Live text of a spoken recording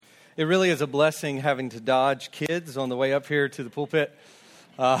It really is a blessing having to dodge kids on the way up here to the pulpit.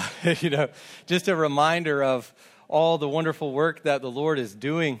 Just a reminder of all the wonderful work that the Lord is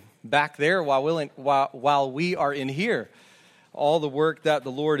doing back there while we are in here. All the work that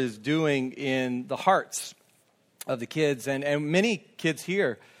the Lord is doing in the hearts of the kids and many kids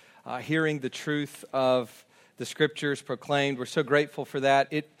here, hearing the truth of the Scriptures proclaimed. We're so grateful for that.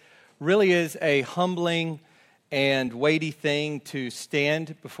 It really is a humbling and weighty thing to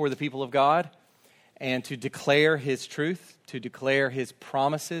stand before the people of God and to declare His truth, to declare His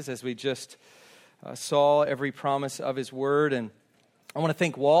promises, as we just saw every promise of His Word. And I want to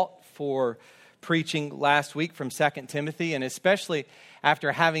thank Walt for preaching last week from 2 Timothy, and especially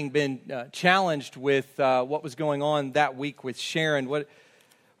after having been challenged with what was going on that week with Sharon. What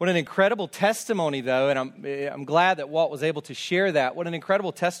an incredible testimony, though, and I'm glad that Walt was able to share that. What an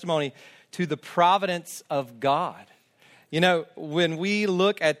incredible testimony to the providence of God. You know, when we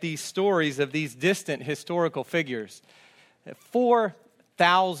look at these stories of these distant historical figures,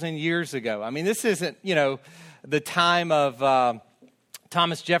 4,000 years ago, I mean, this isn't, the time of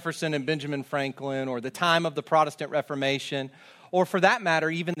Thomas Jefferson and Benjamin Franklin, or the time of the Protestant Reformation, or for that matter,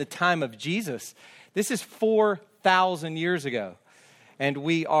 even the time of Jesus. This is 4,000 years ago. And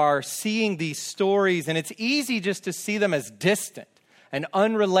we are seeing these stories, and it's easy just to see them as distant and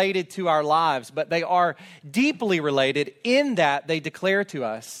unrelated to our lives, but they are deeply related in that they declare to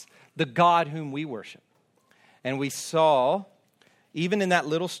us the God whom we worship. And we saw, even in that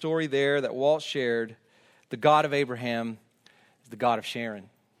little story there that Walt shared, the God of Abraham is the God of Sharon,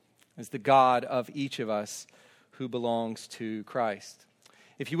 is the God of each of us who belongs to Christ.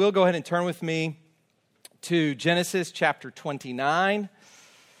 If you will, go ahead and turn with me to Genesis chapter 29.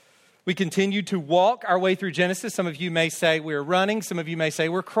 We continue to walk our way through Genesis. Some of you may say we're running. Some of you may say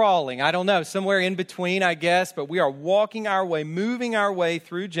we're crawling. I don't know, somewhere in between, I guess. But we are walking our way, moving our way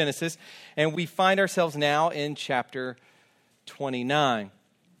through Genesis. And we find ourselves now in chapter 29.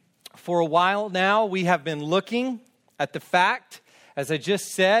 For a while now, we have been looking at the fact, as I just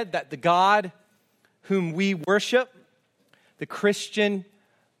said, that the God whom we worship, the Christian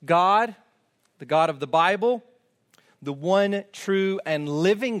God, the God of the Bible, the one true and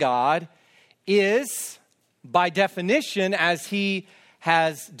living God, is, by definition, as He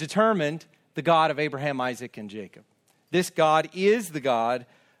has determined, the God of Abraham, Isaac, and Jacob. This God is the God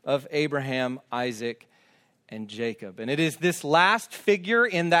of Abraham, Isaac, and Jacob. And it is this last figure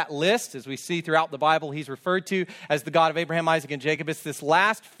in that list, as we see throughout the Bible, He's referred to as the God of Abraham, Isaac, and Jacob. It's this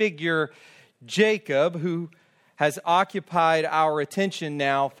last figure, Jacob, who has occupied our attention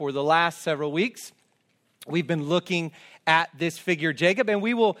now for the last several weeks. We've been looking at this figure, Jacob, and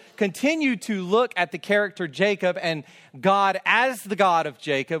we will continue to look at the character Jacob and God as the God of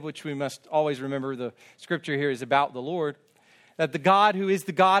Jacob, which we must always remember the scripture here is about the Lord, that the God who is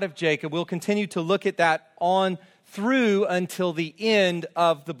the God of Jacob, we'll continue to look at that on through until the end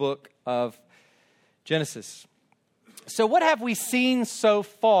of the book of Genesis. So what have we seen so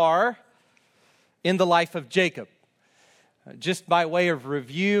far in the life of Jacob? Just by way of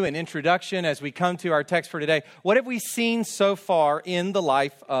review and introduction as we come to our text for today, what have we seen so far in the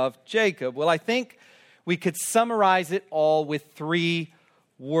life of Jacob? Well, I think we could summarize it all with three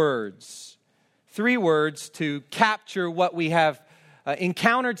words. Three words to capture what we have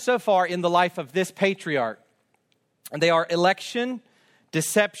encountered so far in the life of this patriarch. And they are election,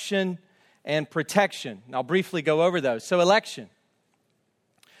 deception, and protection. And I'll briefly go over those. So election.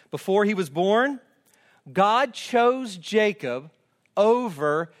 Before he was born, God chose Jacob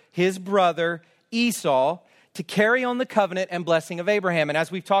over his brother Esau to carry on the covenant and blessing of Abraham. And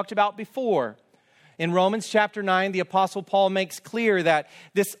as we've talked about before, in Romans chapter 9, the Apostle Paul makes clear that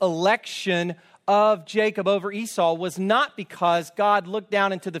this election of Jacob over Esau was not because God looked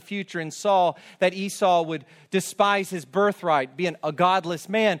down into the future and saw that Esau would despise his birthright, being a godless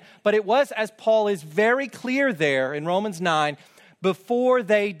man, but it was, as Paul is very clear there in Romans 9, before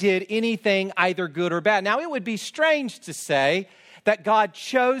they did anything either good or bad. Now, it would be strange to say that God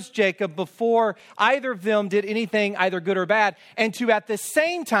chose Jacob before either of them did anything either good or bad, and to at the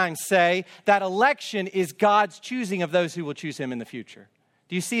same time say that election is God's choosing of those who will choose Him in the future.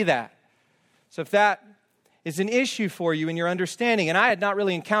 Do you see that? So if that is an issue for you in your understanding, and I had not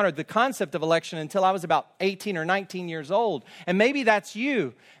really encountered the concept of election until I was about 18 or 19 years old, and maybe that's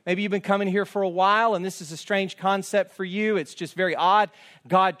you. Maybe you've been coming here for a while, and this is a strange concept for you. It's just very odd.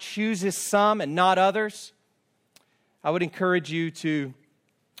 God chooses some and not others. I would encourage you to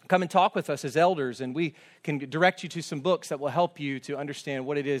come and talk with us as elders, and we can direct you to some books that will help you to understand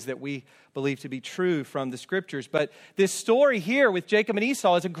what it is that we believe to be true from the Scriptures. But this story here with Jacob and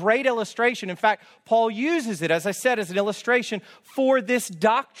Esau is a great illustration. In fact, Paul uses it, as I said, as an illustration for this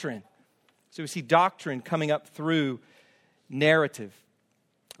doctrine So we see doctrine coming up through narrative.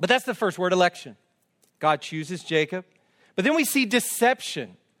 But that's the first word, election. God chooses Jacob. But then we see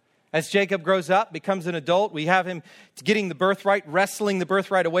deception. As Jacob grows up, becomes an adult, we have him getting the birthright, wrestling the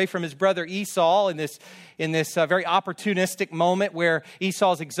birthright away from his brother Esau in this very opportunistic moment where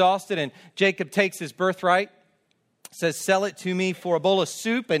Esau's exhausted and Jacob takes his birthright, says, sell it to me for a bowl of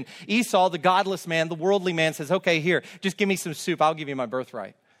soup. And Esau, the godless man, the worldly man, says, okay, here, just give me some soup. I'll give you my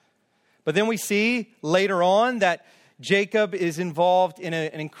birthright. But then we see later on that Jacob is involved in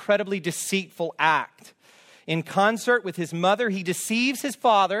an incredibly deceitful act. In concert with his mother, he deceives his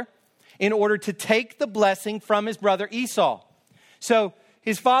father in order to take the blessing from his brother Esau. So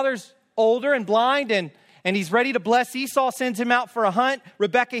his father's older and blind, and he's ready to bless Esau, sends him out for a hunt.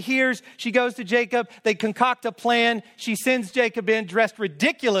 Rebekah hears, she goes to Jacob. They concoct a plan. She sends Jacob in dressed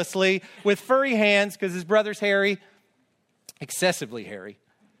ridiculously with furry hands because his brother's hairy, excessively hairy.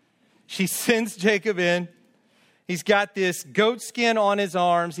 She sends Jacob in. He's got this goat skin on his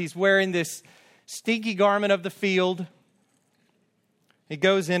arms. He's wearing this stinky garment of the field. He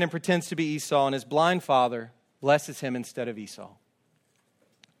goes in and pretends to be Esau, and his blind father blesses him instead of Esau.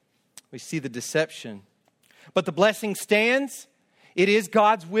 We see the deception. But the blessing stands. It is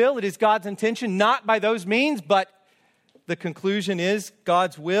God's will. It is God's intention, not by those means, but the conclusion is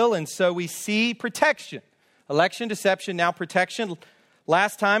God's will. And so we see protection. Election, deception, now protection.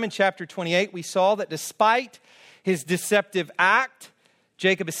 Last time in chapter 28, we saw that despite his deceptive act,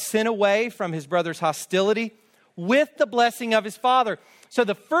 Jacob is sent away from his brother's hostility with the blessing of his father. So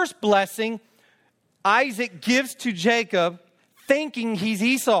the first blessing Isaac gives to Jacob thinking he's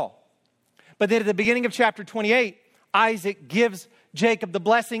Esau. But then at the beginning of chapter 28, Isaac gives Jacob the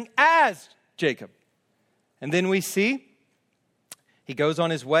blessing as Jacob. And then we see he goes on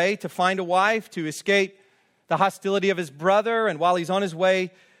his way to find a wife, to escape the hostility of his brother. And while he's on his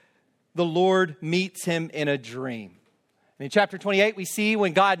way, the Lord meets him in a dream. In chapter 28, we see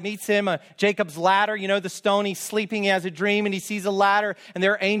when God meets him, Jacob's ladder, the stone, he's sleeping, he has a dream, and he sees a ladder, and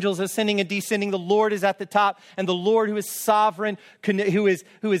there are angels ascending and descending. The Lord is at the top, and the Lord who is sovereign, who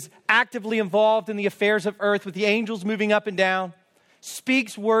is actively involved in the affairs of earth with the angels moving up and down,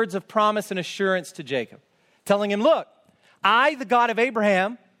 speaks words of promise and assurance to Jacob, telling him, look, I, the God of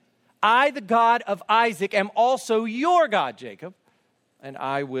Abraham, I, the God of Isaac, am also your God, Jacob, and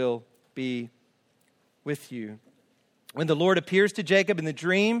I will be with you. When the Lord appears to Jacob in the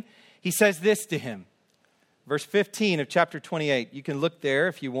dream, he says this to him. Verse 15 of chapter 28. You can look there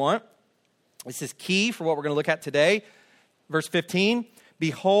if you want. This is key for what we're going to look at today. Verse 15.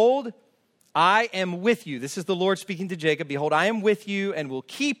 Behold, I am with you. This is the Lord speaking to Jacob. Behold, I am with you and will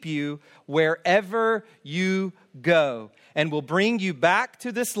keep you wherever you go, and will bring you back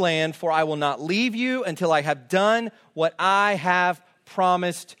to this land, for I will not leave you until I have done what I have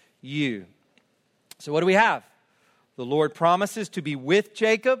promised you. So what do we have? The Lord promises to be with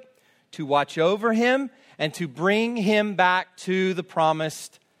Jacob, to watch over him, and to bring him back to the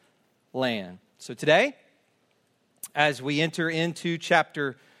promised land. So today, as we enter into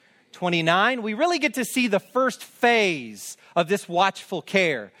chapter 29, we really get to see the first phase of this watchful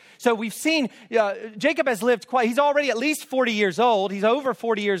care. So we've seen Jacob has lived he's already at least 40 years old. He's over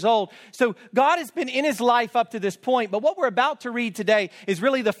 40 years old. So God has been in his life up to this point. But what we're about to read today is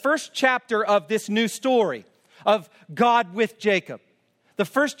really the first chapter of this new story of God with Jacob. The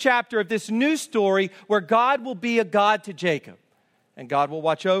first chapter of this new story where God will be a God to Jacob. And God will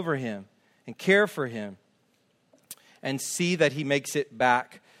watch over him and care for him and see that he makes it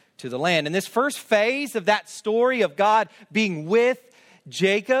back to the land. And this first phase of that story of God being with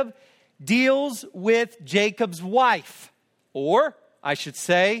Jacob deals with Jacob's wife, or I should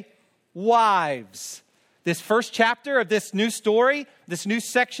say, wives. This first chapter of this new story, this new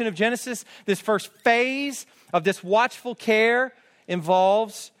section of Genesis, this first phase of this watchful care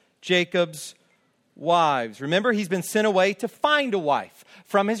involves Jacob's wives. Remember, he's been sent away to find a wife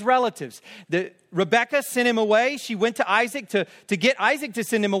from his relatives. Rebekah sent him away. She went to Isaac to get Isaac to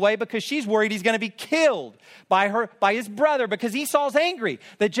send him away because she's worried he's going to be killed by his brother, because Esau's angry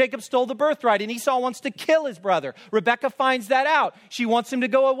that Jacob stole the birthright and Esau wants to kill his brother. Rebekah finds that out. She wants him to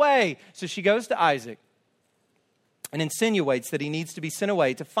go away. So she goes to Isaac and insinuates that he needs to be sent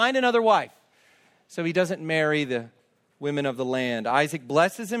away to find another wife so he doesn't marry the women of the land. Isaac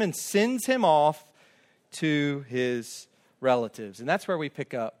blesses him and sends him off to his relatives. And that's where we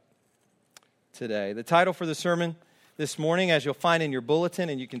pick up today. The title for the sermon this morning, as you'll find in your bulletin,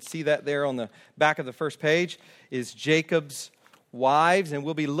 and you can see that there on the back of the first page, is Jacob's wives. And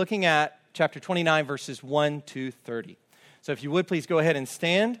we'll be looking at chapter 29, verses 1 to 30. So if you would, please go ahead and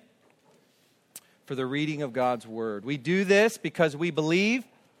stand for the reading of God's word. We do this because we believe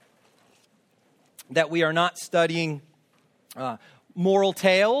that we are not studying moral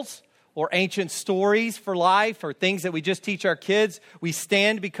tales or ancient stories for life or things that we just teach our kids. We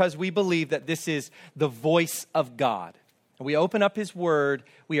stand because we believe that this is the voice of God. And we open up His Word,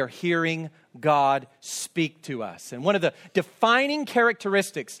 we are hearing God speak to us. And one of the defining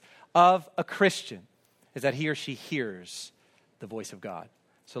characteristics of a Christian is that he or she hears the voice of God.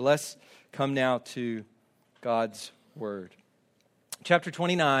 So let's come now to God's Word. Chapter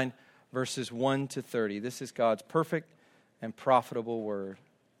 29, verses 1 to 30. This is God's perfect and profitable Word.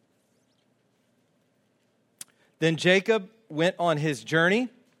 Then Jacob went on his journey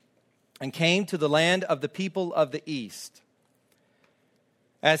and came to the land of the people of the east.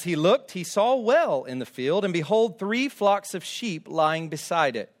 As he looked, he saw a well in the field, and behold, 3 flocks of sheep lying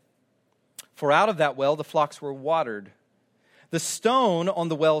beside it. For out of that well the flocks were watered. The stone on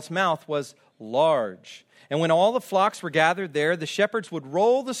the well's mouth was large. And when all the flocks were gathered there, the shepherds would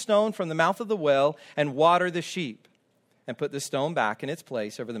roll the stone from the mouth of the well and water the sheep, and put the stone back in its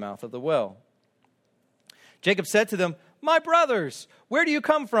place over the mouth of the well. Jacob said to them, "My brothers, where do you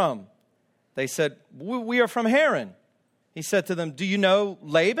come from?" They said, "We are from Haran." He said to them, "Do you know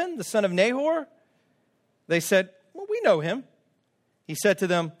Laban, the son of Nahor?" They said, "Well, we know him." He said to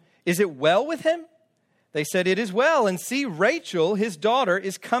them, "Is it well with him?" They said, "It is well, and see, Rachel, his daughter,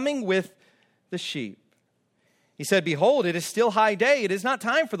 is coming with the sheep." He said, "Behold, it is still high day. It is not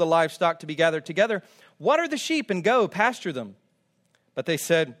time for the livestock to be gathered together. Water the sheep and go pasture them." But they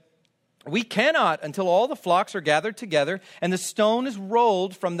said, "We cannot until all the flocks are gathered together and the stone is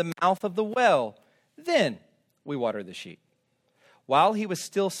rolled from the mouth of the well. Then we water the sheep." While he was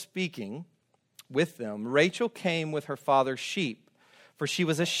still speaking with them, Rachel came with her father's sheep, for she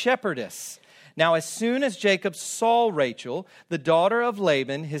was a shepherdess. Now, as soon as Jacob saw Rachel, the daughter of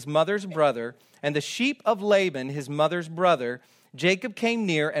Laban, his mother's brother, and the sheep of Laban, his mother's brother, Jacob came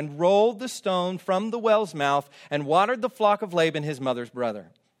near and rolled the stone from the well's mouth and watered the flock of Laban, his mother's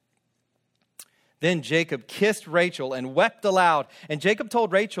brother. Then Jacob kissed Rachel and wept aloud. And Jacob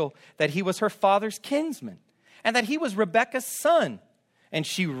told Rachel that he was her father's kinsman and that he was Rebekah's son. And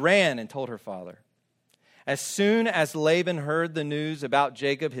she ran and told her father. As soon as Laban heard the news about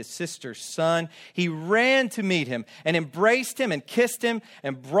Jacob, his sister's son, he ran to meet him and embraced him and kissed him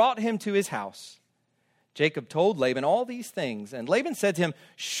and brought him to his house. Jacob told Laban all these things, and Laban said to him,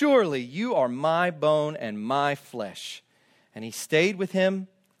 "Surely you are my bone and my flesh." And he stayed with him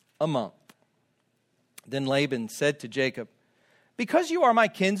a month. Then Laban said to Jacob, "Because you are my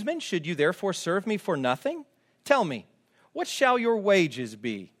kinsman, should you therefore serve me for nothing? Tell me, what shall your wages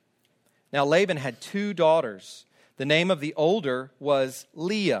be?" Now Laban had 2 daughters. The name of the older was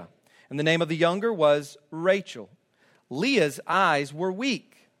Leah, and the name of the younger was Rachel. Leah's eyes were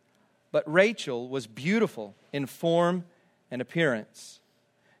weak, but Rachel was beautiful in form and appearance.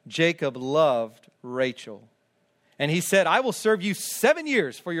 Jacob loved Rachel, and he said, "I will serve you 7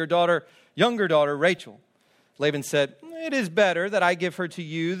 years for your younger daughter, Rachel." Laban said, "It is better that I give her to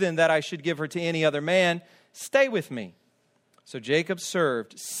you than that I should give her to any other man. Stay with me." So Jacob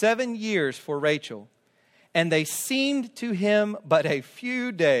served 7 years for Rachel, and they seemed to him but a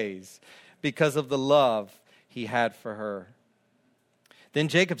few days because of the love he had for her. Then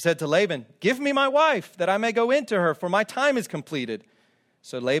Jacob said to Laban, "Give me my wife, that I may go into her, for my time is completed."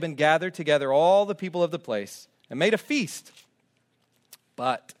 So Laban gathered together all the people of the place and made a feast.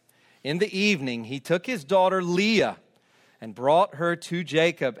 But in the evening he took his daughter Leah and brought her to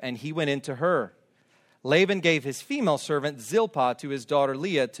Jacob, and he went into her. Laban gave his female servant Zilpah to his daughter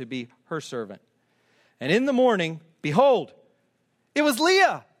Leah to be her servant. And in the morning, behold, it was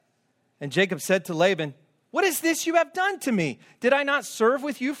Leah. And Jacob said to Laban, "What is this you have done to me? Did I not serve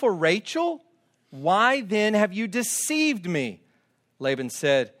with you for Rachel? Why then have you deceived me?" Laban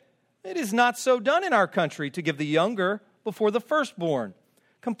said, "It is not so done in our country to give the younger before the firstborn.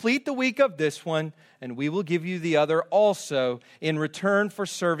 Complete the week of this one, and we will give you the other also in return for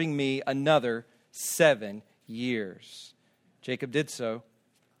serving me another 7 years." Jacob did so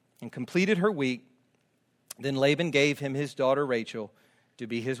and completed her week. Then Laban gave him his daughter Rachel to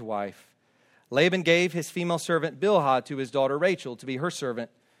be his wife. Laban gave his female servant Bilhah to his daughter Rachel to be her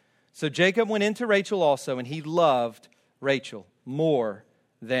servant. So Jacob went into Rachel also, and he loved Rachel more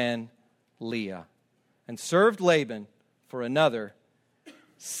than Leah, and served Laban for another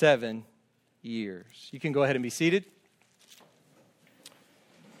 7 years. You can go ahead and be seated.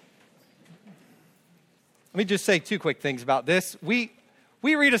 Let me just say 2 quick things about this. We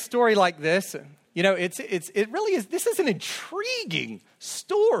read a story like this. It really is. This is an intriguing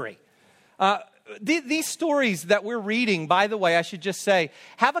story. these stories that we're reading, by the way, I should just say,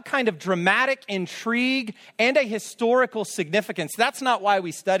 have a kind of dramatic intrigue and a historical significance. That's not why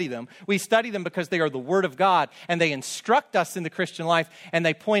we study them. We study them because they are the Word of God, and they instruct us in the Christian life, and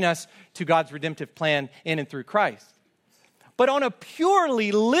they point us to God's redemptive plan in and through Christ. But on a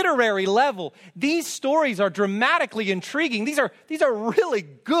purely literary level, these stories are dramatically intriguing. These are really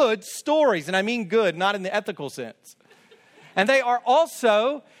good stories, and I mean good, not in the ethical sense. And they are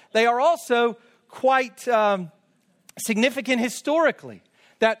also quite significant historically.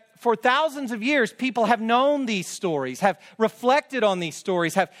 That for thousands of years, people have known these stories, have reflected on these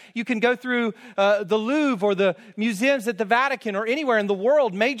stories. You can go through the Louvre or the museums at the Vatican or anywhere in the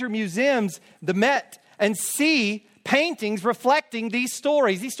world, major museums, the Met, and see paintings reflecting these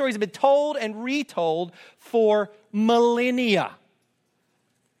stories. These stories have been told and retold for millennia.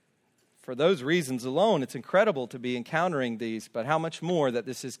 For those reasons alone, it's incredible to be encountering these, but how much more that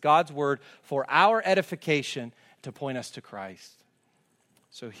this is God's word for our edification to point us to Christ.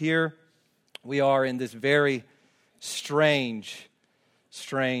 So here we are in this very strange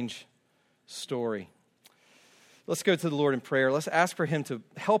story. Let's go to the Lord in prayer. Let's ask for Him to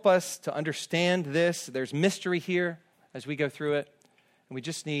help us to understand this. There's mystery here as we go through it, and we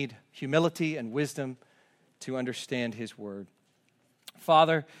just need humility and wisdom to understand His word.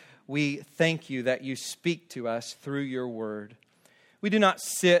 Father, we thank you that you speak to us through your word. We do not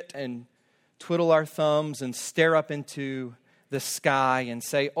sit and twiddle our thumbs and stare up into the sky and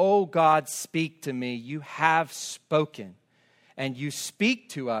say, "Oh God, speak to me." You have spoken, and you speak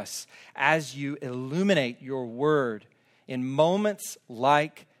to us as you illuminate your word in moments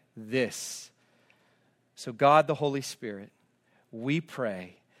like this. So God, the Holy Spirit, we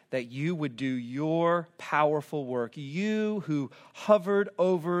pray that you would do your powerful work. You who hovered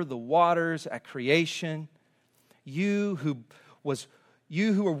over the waters at creation, you who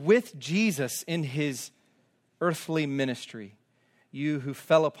were with Jesus in his earthly ministry, you who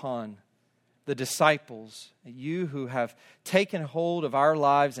fell upon the disciples, you who have taken hold of our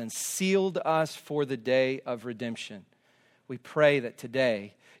lives and sealed us for the day of redemption. We pray that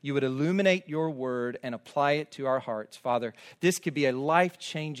today you would illuminate your word and apply it to our hearts. Father, this could be a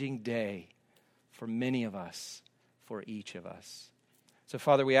life-changing day for many of us, for each of us. So,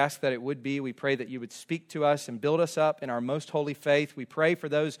 Father, we ask that it would be. We pray that you would speak to us and build us up in our most holy faith. We pray for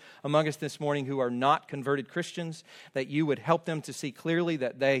those among us this morning who are not converted Christians, that you would help them to see clearly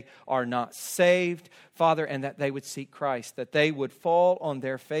that they are not saved, Father, and that they would seek Christ, that they would fall on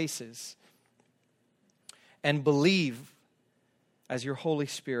their faces and believe as your Holy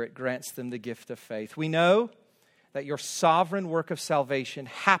Spirit grants them the gift of faith. We know that your sovereign work of salvation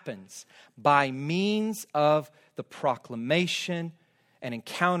happens by means of the proclamation and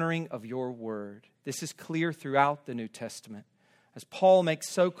encountering of your word. This is clear throughout the New Testament. As Paul makes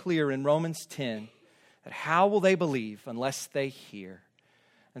so clear in Romans 10, that how will they believe unless they hear?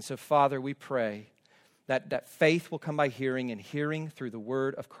 And so, Father, we pray that faith will come by hearing, and hearing through the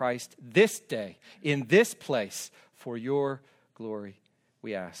word of Christ this day, in this place, for your glory,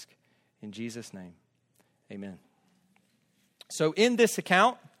 we ask. In Jesus' name, amen. So in this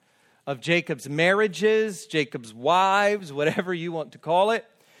account of Jacob's marriages, Jacob's wives, whatever you want to call it,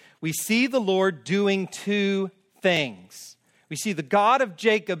 we see the Lord doing two things. We see the God of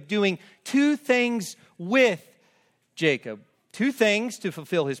Jacob doing two things with Jacob. Two things to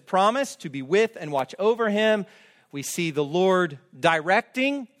fulfill his promise, to be with and watch over him. We see the Lord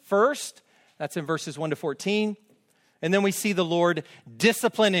directing first. That's in verses 1 to 14. And then we see the Lord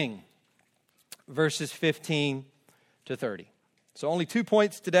disciplining, verses 15 to 30. So only 2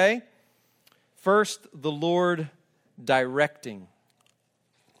 points today. First, the Lord directing.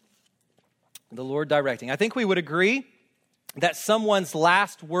 The Lord directing. I think we would agree that someone's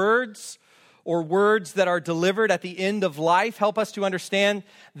last words or words that are delivered at the end of life help us to understand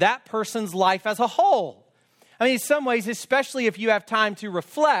that person's life as a whole. I mean, in some ways, especially if you have time to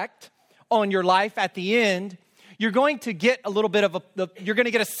reflect on your life at the end, you're going to get a little bit of you're going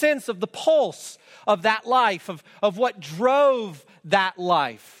to get a sense of the pulse of that life, of what drove that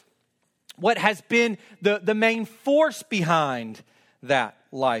life, what has been the main force behind that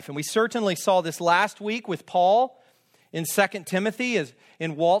life. And we certainly saw this last week with Paul in 2 Timothy, as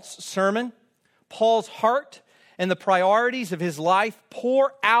in Walt's sermon. Paul's heart and the priorities of his life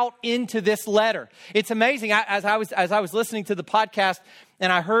pour out into this letter. It's amazing. As I was listening to the podcast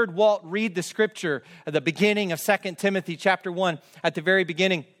and I heard Walt read the scripture at the beginning of 2 Timothy chapter 1, at the very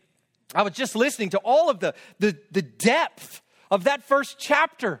beginning, I was just listening to all of the depth of that first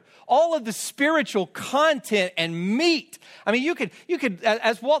chapter. All of the spiritual content and meat. I mean, you could,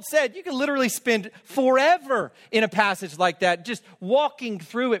 as Walt said, you could literally spend forever in a passage like that, just walking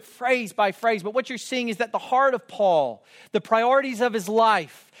through it phrase by phrase. But what you're seeing is that the heart of Paul, the priorities of his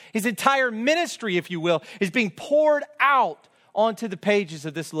life, his entire ministry, if you will, is being poured out onto the pages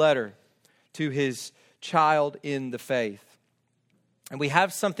of this letter to his child in the faith. And we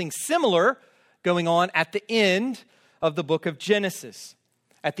have something similar going on at the end of the book of Genesis.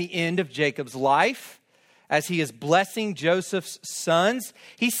 At the end of Jacob's life, as he is blessing Joseph's sons,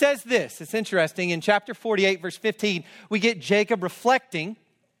 he says this. It's interesting. In chapter 48, verse 15, we get Jacob reflecting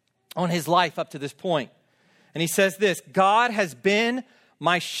on his life up to this point. And he says this, God has been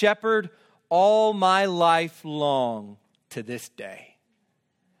my shepherd all my life long to this day.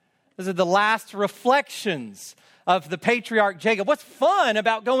 Those are the last reflections of the patriarch Jacob. What's fun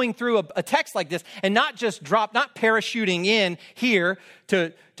about going through a text like this and not parachuting in here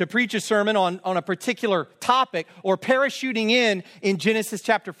to preach a sermon on a particular topic or parachuting in Genesis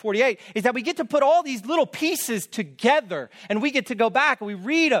chapter 48 is that we get to put all these little pieces together and we get to go back and we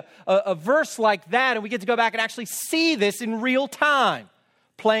read a verse like that and we get to go back and actually see this in real time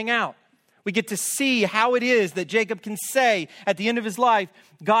playing out. We get to see how it is that Jacob can say at the end of his life,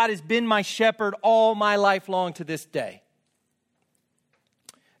 God has been my shepherd all my life long to this day.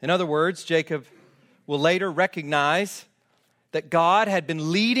 In other words, Jacob will later recognize that God had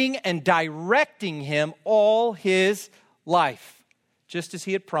been leading and directing him all his life, just as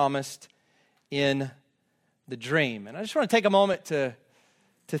he had promised in the dream. And I just want to take a moment to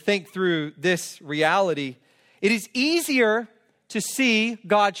think through this reality. It is easier to see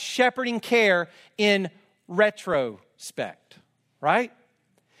God's shepherding care in retrospect, right?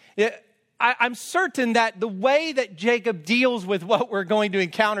 I'm certain that the way that Jacob deals with what we're going to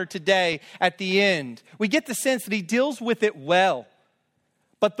encounter today at the end, we get the sense that he deals with it well.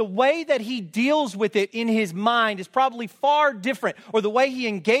 But the way that he deals with it in his mind is probably far different, or the way he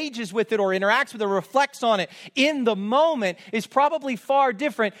engages with it or interacts with it or reflects on it in the moment is probably far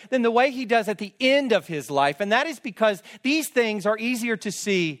different than the way he does at the end of his life. And that is because these things are easier to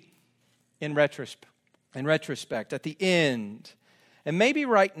see in retrospect, at the end. And maybe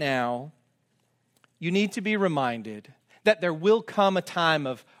right now, you need to be reminded that there will come a time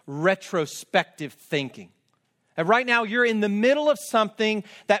of retrospective thinking. And right now, you're in the middle of something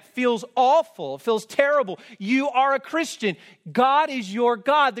that feels awful, feels terrible. You are a Christian. God is your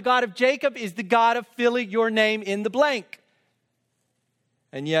God. The God of Jacob is the God of filling your name in the blank.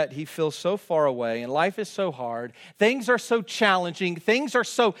 And yet, he feels so far away, and life is so hard. Things are so challenging. Things are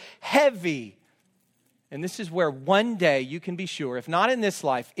so heavy. And this is where one day you can be sure, if not in this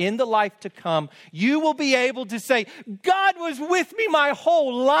life, in the life to come, you will be able to say, God was with me my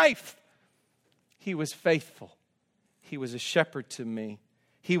whole life. He was faithful. He was a shepherd to me.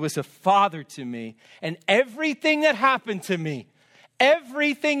 He was a father to me. And everything that happened to me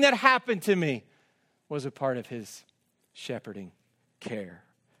was a part of his shepherding care.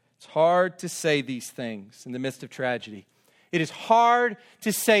 It's hard to say these things in the midst of tragedy. It is hard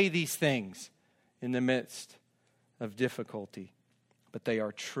to say these things in the midst of difficulty, but they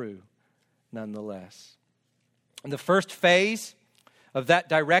are true nonetheless. And the first phase of that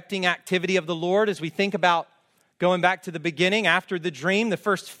directing activity of the Lord, as we think about going back to the beginning after the dream, the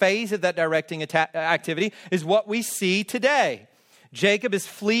first phase of that directing activity is what we see today. Jacob is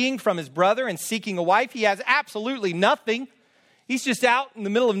fleeing from his brother and seeking a wife. He has absolutely nothing. He's just out in the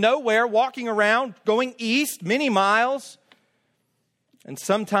middle of nowhere, walking around, going east many miles. And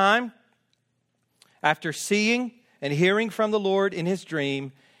sometime after seeing and hearing from the Lord in his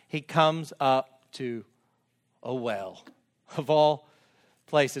dream, he comes up to a well of all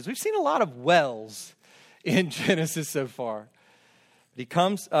places. We've seen a lot of wells in Genesis so far. But he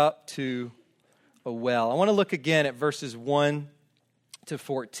comes up to a well. I want to look again at verses 1 to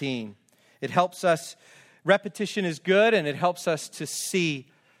 14. It helps us, repetition is good, and it helps us to see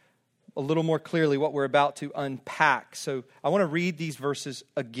a little more clearly what we're about to unpack. So I want to read these verses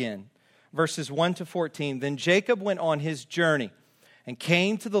again. Verses 1 to 14. Then Jacob went on his journey and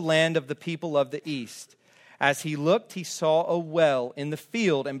came to the land of the people of the east. As he looked, he saw a well in the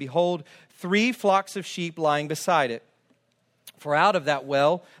field, and behold, 3 flocks of sheep lying beside it. For out of that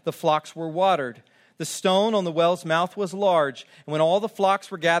well the flocks were watered. The stone on the well's mouth was large, and when all the flocks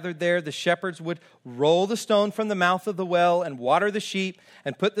were gathered there, the shepherds would roll the stone from the mouth of the well and water the sheep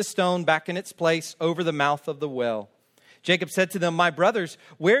and put the stone back in its place over the mouth of the well. Jacob said to them, "My brothers,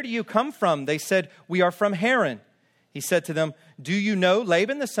 where do you come from?" They said, "We are from Haran." He said to them, "Do you know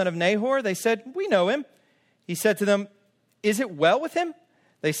Laban, the son of Nahor?" They said, "We know him." He said to them, "Is it well with him?"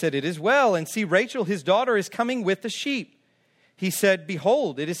 They said, "It is well, and see, Rachel, his daughter, is coming with the sheep." he said,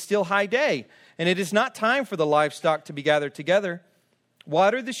 "Behold, it is still high day, and it is not time for the livestock to be gathered together.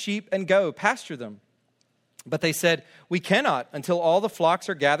 Water the sheep and go, pasture them." But they said, "We cannot until all the flocks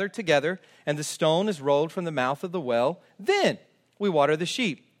are gathered together and the stone is rolled from the mouth of the well. Then we water the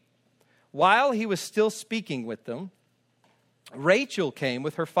sheep." While he was still speaking with them, Rachel came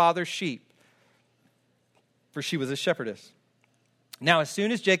with her father's sheep, for she was a shepherdess. Now, as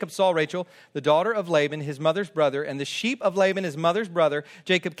soon as Jacob saw Rachel, the daughter of Laban, his mother's brother, and the sheep of Laban, his mother's brother,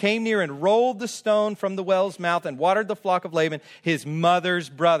 Jacob came near and rolled the stone from the well's mouth and watered the flock of Laban, his mother's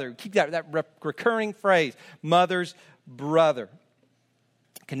brother. Keep that recurring phrase, mother's brother.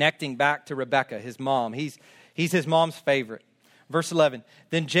 Connecting back to Rebekah, his mom. He's his mom's favorite. Verse 11,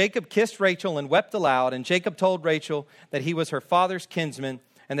 then Jacob kissed Rachel and wept aloud, and Jacob told Rachel that he was her father's kinsman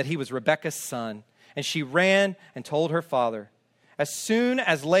and that he was Rebekah's son. And she ran and told her father. As soon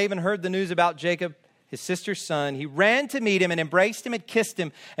as Laban heard the news about Jacob, his sister's son, he ran to meet him and embraced him and kissed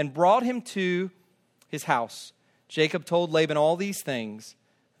him and brought him to his house. Jacob told Laban all these things.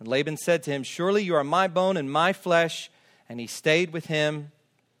 And Laban said to him, "Surely you are my bone and my flesh." And he stayed with him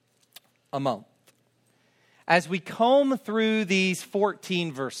a month. As we comb through these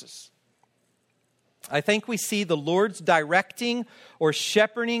 14 verses, I think we see the Lord's directing or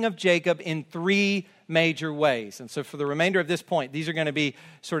shepherding of Jacob in three major ways. And so for the remainder of this point, these are going to be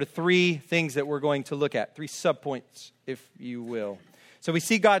sort of three things that we're going to look at, three subpoints, if you will. So we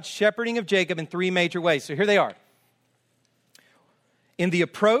see God's shepherding of Jacob in three major ways. So here they are. In the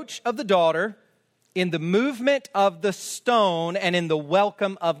approach of the daughter, in the movement of the stone, and in the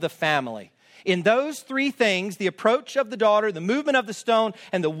welcome of the family. In those three things, the approach of the daughter, the movement of the stone,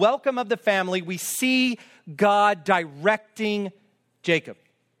 and the welcome of the family, we see God directing Jacob.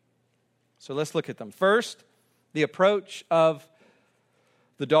 So let's look at them. First, the approach of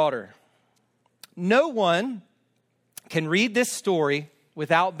the daughter. No one can read this story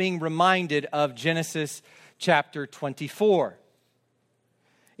without being reminded of Genesis chapter 24.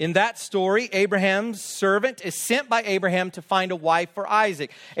 In that story, Abraham's servant is sent by Abraham to find a wife for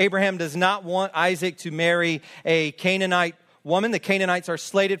Isaac. Abraham does not want Isaac to marry a Canaanite woman. The Canaanites are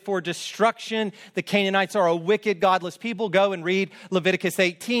slated for destruction. The Canaanites are a wicked, godless people. Go and read Leviticus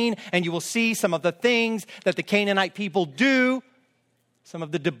 18, and you will see some of the things that the Canaanite people do, some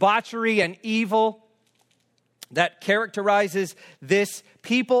of the debauchery and evil that characterizes this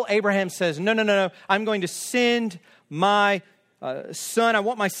people. Abraham says, no. I'm going to send my son. I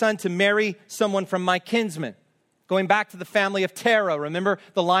want my son to marry someone from my kinsman. Going back to the family of Terah. Remember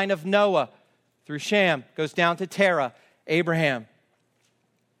the line of Noah through Shem goes down to Terah. Abraham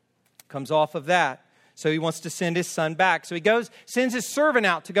comes off of that. So he wants to send his son back. So he sends his servant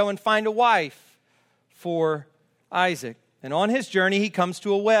out to go and find a wife for Isaac. And on his journey, he comes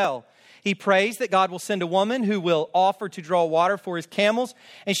to a well. He prays that God will send a woman who will offer to draw water for his camels,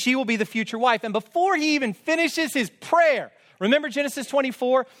 and she will be the future wife. And before he even finishes his prayer, remember Genesis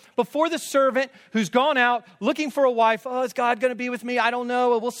 24? Before the servant who's gone out looking for a wife, is God going to be with me? I don't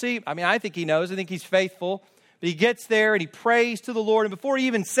know. We'll see. I think he knows. I think he's faithful. But he gets there and he prays to the Lord. And before he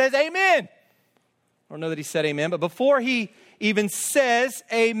even says amen, I don't know that he said amen, but before he even says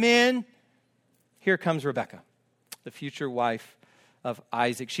amen, here comes Rebekah, the future wife of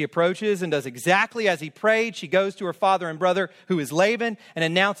Isaac. She approaches and does exactly as he prayed. She goes to her father and brother, who is Laban, and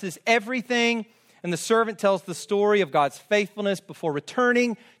announces everything. And the servant tells the story of God's faithfulness before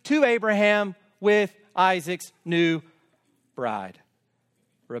returning to Abraham with Isaac's new bride,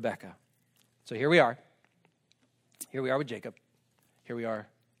 Rebekah. So here we are. Here we are with Jacob. Here we are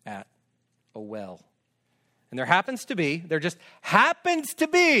at a well. And there just happens to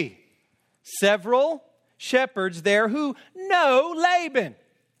be several shepherds there who know Laban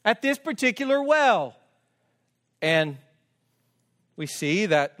at this particular well. And we see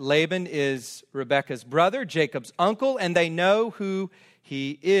that Laban is Rebekah's brother, Jacob's uncle, and they know who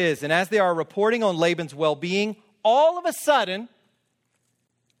he is. And as they are reporting on Laban's well-being, all of a sudden,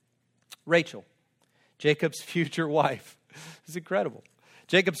 Rachel, Jacob's future wife, it's incredible.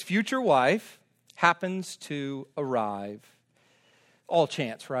 Jacob's future wife happens to arrive. All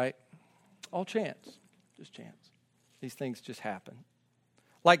chance, right? All chance. Just chance. These things just happen.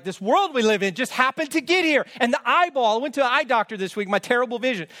 Like this world we live in just happened to get here. And the eyeball, I went to an eye doctor this week, my terrible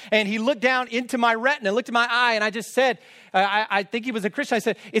vision. And he looked down into my retina, looked at my eye, and I just said, I think he was a Christian. I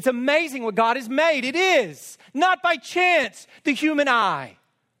said, it's amazing what God has made. It is. Not by chance, the human eye.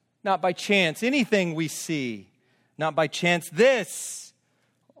 Not by chance, anything we see. Not by chance, this.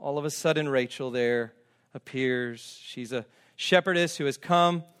 All of a sudden, Rachel there appears. She's a shepherdess who has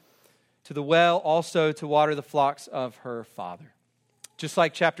come to the well also to water the flocks of her father. Just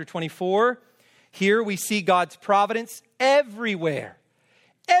like chapter 24, Here we see God's providence everywhere.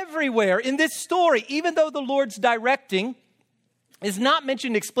 Everywhere in this story, even though the Lord's directing is not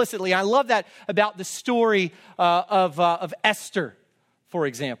mentioned explicitly. I love that about the story of Esther, for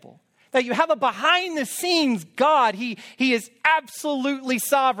example. That you have a behind-the-scenes God. He is absolutely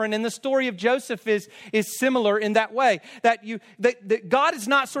sovereign. And the story of Joseph is similar in that way. That God is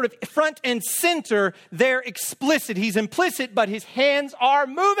not sort of front and center there explicit. He's implicit, but his hands are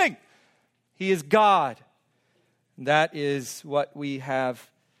moving. He is God. That is what we have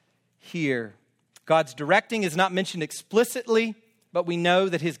here. God's directing is not mentioned explicitly, but we know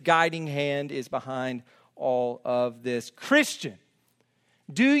that his guiding hand is behind all of this. Christian,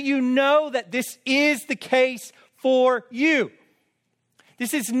 do you know that this is the case for you?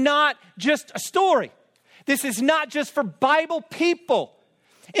 This is not just a story. This is not just for Bible people.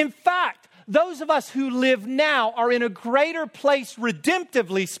 In fact, those of us who live now are in a greater place,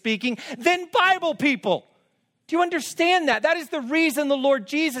 redemptively speaking, than Bible people. Do you understand that? That is the reason the Lord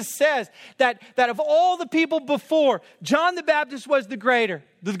Jesus says that of all the people before, John the Baptist was the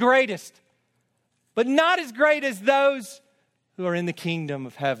greatest, but not as great as those who are in the kingdom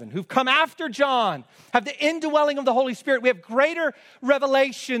of heaven, who've come after John, have the indwelling of the Holy Spirit. We have greater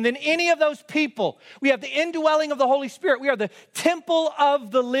revelation than any of those people. We have the indwelling of the Holy Spirit. We are the temple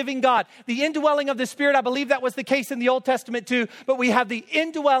of the living God. The indwelling of the Spirit, I believe that was the case in the Old Testament too, but we have the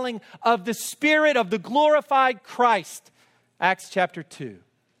indwelling of the Spirit of the glorified Christ. Acts chapter 2.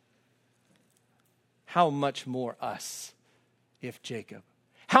 How much more us, if Jacob?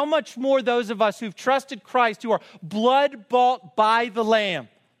 How much more those of us who've trusted Christ, who are blood-bought by the Lamb,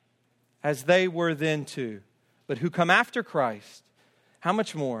 as they were then too, but who come after Christ, how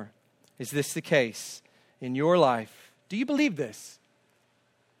much more is this the case in your life? Do you believe this?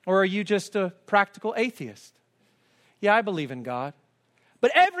 Or are you just a practical atheist? Yeah, I believe in God.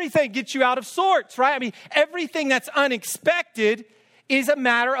 But everything gets you out of sorts, right? I mean, everything that's unexpected is a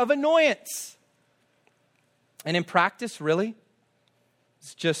matter of annoyance. And in practice, really,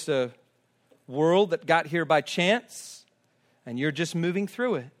 it's just a world that got here by chance, and you're just moving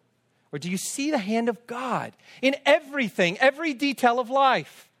through it. Or do you see the hand of God in everything, every detail of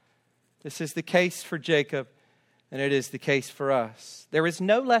life? This is the case for Jacob, and it is the case for us. There is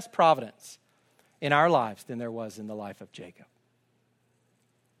no less providence in our lives than there was in the life of Jacob.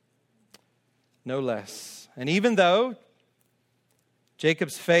 No less. And even though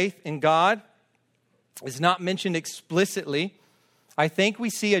Jacob's faith in God is not mentioned explicitly, I think we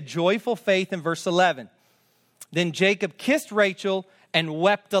see a joyful faith in verse 11. Then Jacob kissed Rachel and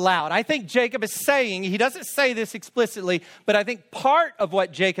wept aloud. I think Jacob is saying, he doesn't say this explicitly, but I think part of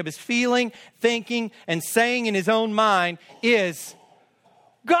what Jacob is feeling, thinking, and saying in his own mind is,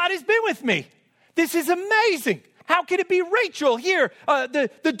 God has been with me. This is amazing. How can it be Rachel here,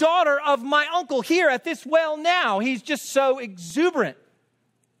 the daughter of my uncle here at this well now? He's just so exuberant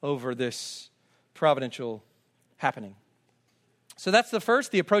over this providential happening. So that's the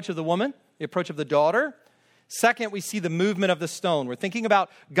first, the approach of the woman, the approach of the daughter. Second, we see the movement of the stone. We're thinking about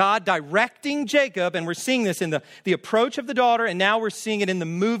God directing Jacob, and we're seeing this in the approach of the daughter, and now we're seeing it in the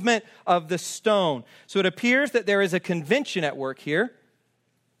movement of the stone. So it appears that there is a convention at work here.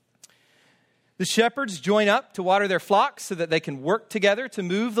 The shepherds join up to water their flocks so that they can work together to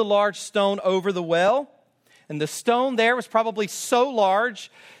move the large stone over the well. And the stone there was probably so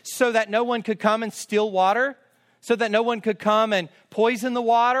large so that no one could come and steal water, so that no one could come and poison the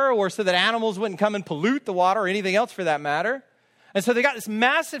water, or so that animals wouldn't come and pollute the water or anything else for that matter. And so they got this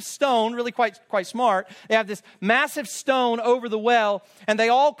massive stone, really quite smart. They have this massive stone over the well, and they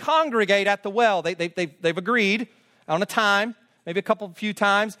all congregate at the well. They've agreed on a time, maybe few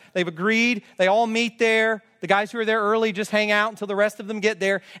times. They've agreed. They all meet there. The guys who are there early just hang out until the rest of them get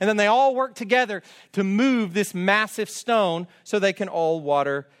there. And then they all work together to move this massive stone so they can all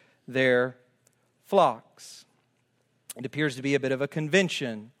water their flocks. It appears to be a bit of a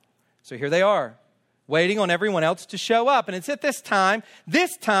convention. So here they are, waiting on everyone else to show up. And it's at this time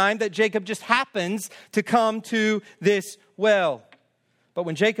that Jacob just happens to come to this well. But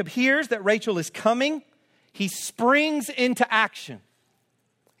when Jacob hears that Rachel is coming, he springs into action.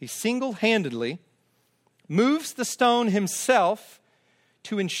 He single-handedly moves the stone himself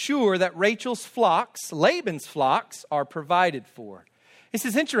to ensure that Rachel's flocks, Laban's flocks, are provided for. This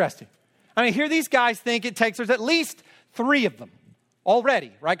is interesting. I mean, here these guys think there's at least 3 of them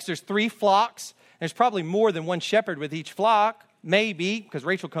already, right? Because there's 3 flocks. There's probably more than one shepherd with each flock. Maybe, because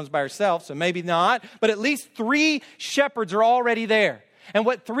Rachel comes by herself, so maybe not. But at least 3 shepherds are already there. And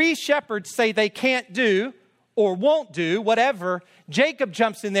what 3 shepherds say they can't do or won't do, whatever, Jacob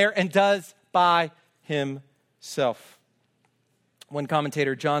jumps in there and does by himself. One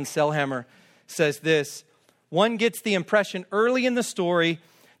commentator, John Selhammer, says this: one gets the impression early in the story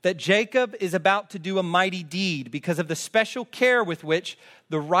that Jacob is about to do a mighty deed because of the special care with which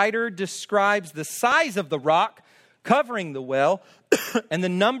the writer describes the size of the rock covering the well and the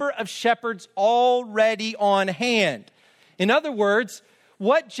number of shepherds already on hand. In other words,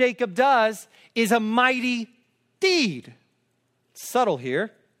 what Jacob does is a mighty deed. It's subtle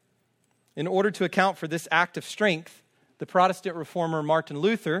here. In order to account for this act of strength, the Protestant reformer Martin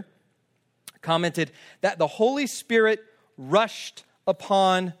Luther commented that the Holy Spirit rushed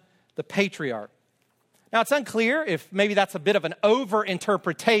upon the patriarch. Now, it's unclear if maybe that's a bit of an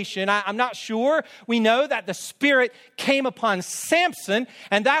over-interpretation. I'm not sure. We know that the Spirit came upon Samson,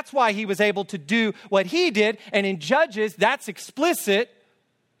 and that's why he was able to do what he did. And in Judges, that's explicit.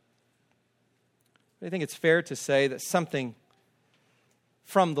 I think it's fair to say that something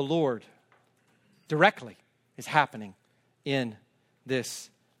from the Lord directly is happening in this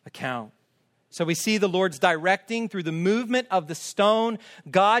account. So we see the Lord's directing through the movement of the stone.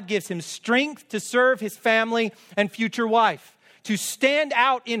 God gives him strength to serve his family and future wife, to stand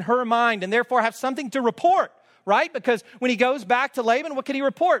out in her mind and therefore have something to report, right? Because when he goes back to Laban, what can he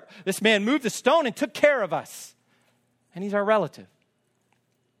report? This man moved the stone and took care of us. And he's our relative.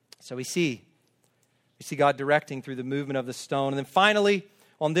 So we see God directing through the movement of the stone. And then finally,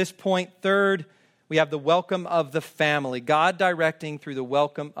 on this point, third, we have the welcome of the family. God directing through the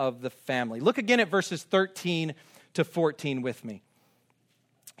welcome of the family. Look again at verses 13 to 14 with me.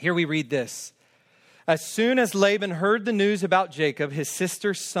 Here we read this. As soon as Laban heard the news about Jacob, his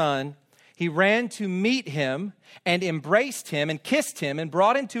sister's son, he ran to meet him and embraced him and kissed him and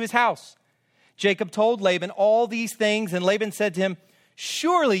brought him to his house. Jacob told Laban all these things, and Laban said to him,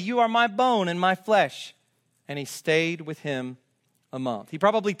 "Surely you are my bone and my flesh." And he stayed with him a month. He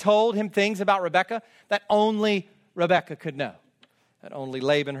probably told him things about Rebekah that only Rebekah could know, that only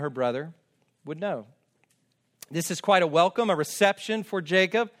Laban, her brother, would know. This is quite a welcome, a reception for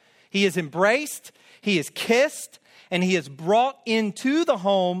Jacob. He is embraced, he is kissed, and he is brought into the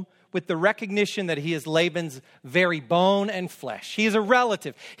home with the recognition that he is Laban's very bone and flesh. He is a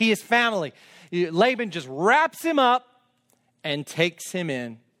relative. He is family. Laban just wraps him up and takes him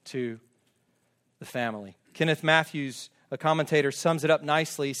in to the family. Kenneth Matthews, a commentator, sums it up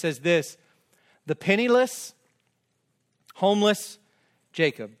nicely. He says this: the penniless, homeless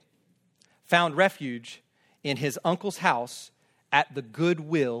Jacob found refuge in his uncle's house at the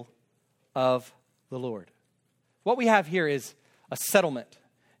goodwill of the Lord. What we have here is a settlement.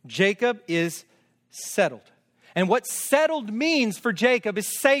 Jacob is settled. And what settled means for Jacob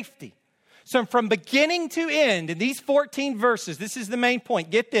is safety. So from beginning to end, in these 14 verses, this is the main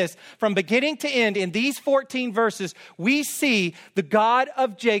point. Get this. From beginning to end, in these 14 verses, we see the God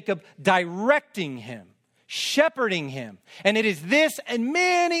of Jacob directing him, shepherding him. And it is this and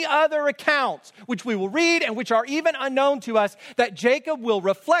many other accounts, which we will read and which are even unknown to us, that Jacob will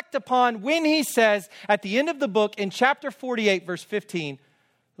reflect upon when he says at the end of the book in chapter 48, verse 15,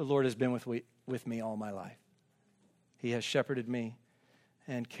 "The Lord has been with me all my life. He has shepherded me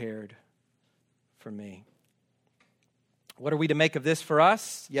and cared for me." What are we to make of this for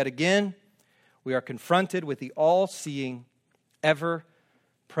us? Yet again, we are confronted with the all-seeing,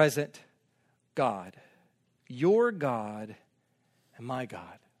 ever-present God. Your God and my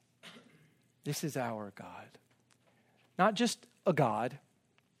God. This is our God. Not just a God.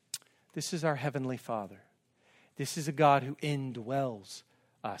 This is our Heavenly Father. This is a God who indwells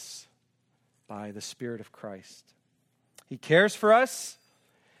us by the Spirit of Christ. He cares for us.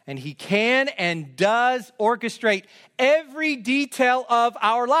 And he can and does orchestrate every detail of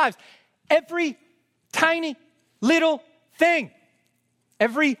our lives. Every tiny little thing.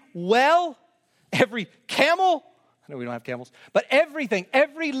 Every well, every camel. I know we don't have camels. But everything,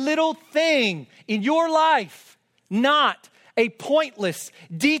 every little thing in your life. Not a pointless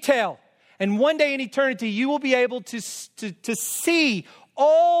detail. And one day in eternity, you will be able to see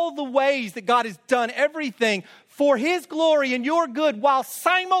all the ways that God has done everything for his glory and your good, while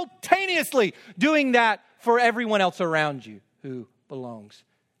simultaneously doing that for everyone else around you who belongs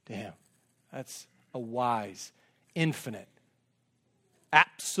to him. That's a wise, infinite,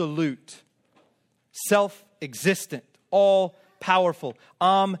 absolute, self-existent, all-powerful,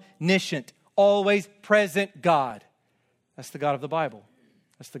 omniscient, always present God. That's the God of the Bible.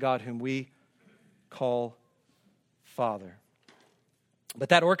 That's the God whom we call Father. But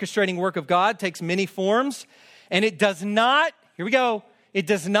that orchestrating work of God takes many forms, and it does not, here we go, it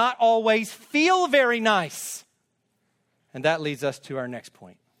does not always feel very nice. And that leads us to our next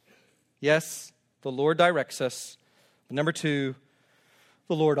point. Yes, the Lord directs us. But number two,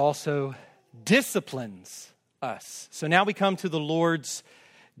 the Lord also disciplines us. So now we come to the Lord's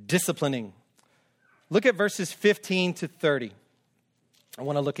disciplining. Look at verses 15 to 30. I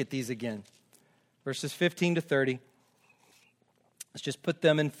want to look at these again. Verses 15 to 30. Let's just put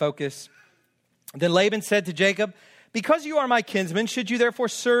them in focus. Then Laban said to Jacob, because you are my kinsman, should you therefore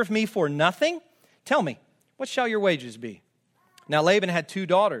serve me for nothing? Tell me, what shall your wages be? Now Laban had 2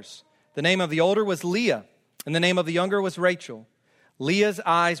 daughters. The name of the older was Leah, and the name of the younger was Rachel. Leah's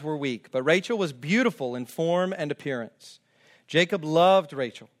eyes were weak, but Rachel was beautiful in form and appearance. Jacob loved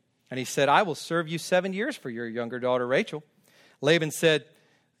Rachel, and he said, I will serve you 7 years for your younger daughter Rachel. Laban said,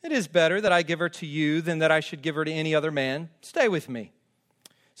 it is better that I give her to you than that I should give her to any other man. Stay with me.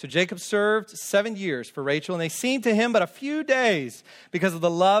 So Jacob served 7 years for Rachel, and they seemed to him but a few days because of the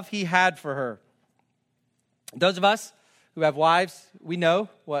love he had for her. Those of us who have wives, we know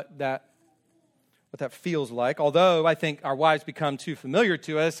what that feels like. Although I think our wives become too familiar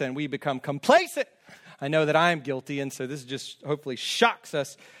to us and we become complacent. I know that I am guilty, and so this just hopefully shocks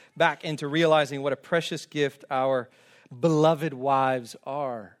us back into realizing what a precious gift our beloved wives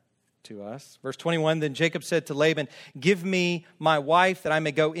are to us. Verse 21, then Jacob said to Laban, give me my wife that I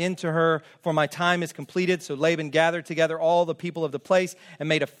may go into her, for my time is completed. So Laban gathered together all the people of the place and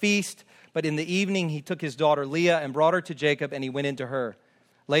made a feast. But in the evening he took his daughter Leah and brought her to Jacob, and he went into her.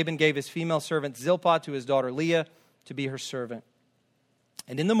 Laban gave his female servant Zilpah to his daughter Leah to be her servant.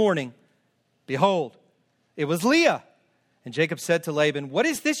 And in the morning, behold, it was Leah. And Jacob said to Laban, what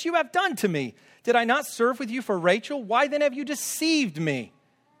is this you have done to me? Did I not serve with you for Rachel? Why then have you deceived me?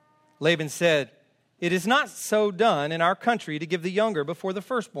 Laban said, it is not so done in our country to give the younger before the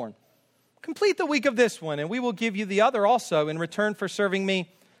firstborn. Complete the week of this one, and we will give you the other also in return for serving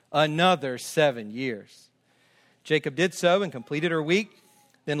me another 7 years. Jacob did so and completed her week.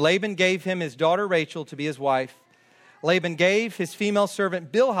 Then Laban gave him his daughter Rachel to be his wife. Laban gave his female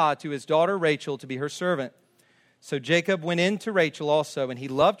servant Bilhah to his daughter Rachel to be her servant. So Jacob went in to Rachel also, and he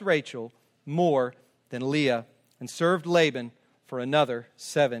loved Rachel more than Leah, and served Laban for another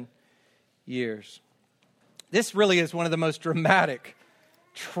 7 years. This really is one of the most dramatic,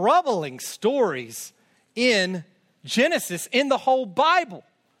 troubling stories in Genesis, in the whole Bible.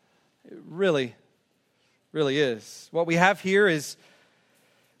 It really is. What we have here is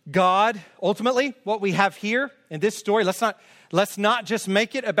God, ultimately, what we have here in this story, let's not just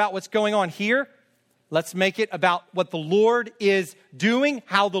make it about what's going on here. Let's make it about what the Lord is doing,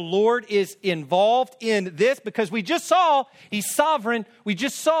 how the Lord is involved in this, because we just saw He's sovereign. We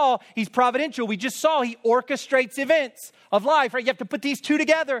just saw He's providential. We just saw He orchestrates events of life, right? You have to put these two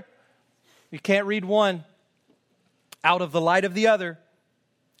together. You can't read one out of the light of the other.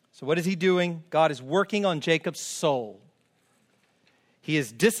 So what is He doing? God is working on Jacob's soul. He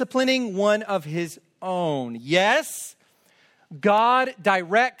is disciplining one of His own. Yes, God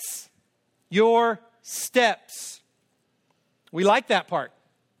directs your steps. We like that part.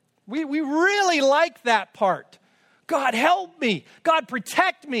 We really like that part. God help me. God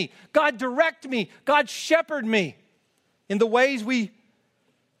protect me. God direct me. God shepherd me in the ways we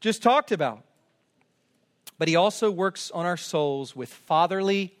just talked about. But He also works on our souls with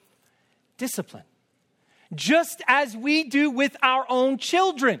fatherly discipline. Just as we do with our own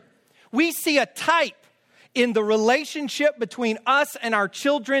children. We see a type in the relationship between us and our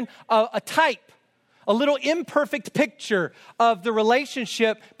children, a type. A little imperfect picture of the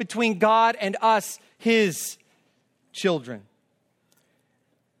relationship between God and us, His children.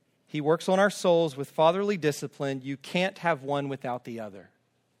 He works on our souls with fatherly discipline. You can't have one without the other.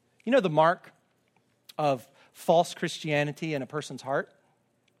 You know the mark of false Christianity in a person's heart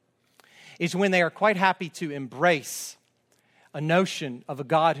is when they are quite happy to embrace a notion of a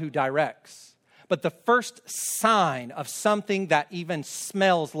God who directs. But the first sign of something that even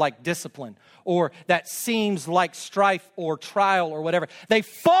smells like discipline or that seems like strife or trial or whatever, they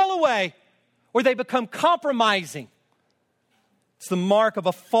fall away or they become compromising. It's the mark of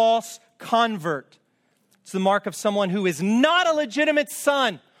a false convert. It's the mark of someone who is not a legitimate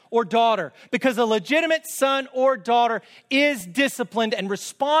son or daughter, because a legitimate son or daughter is disciplined and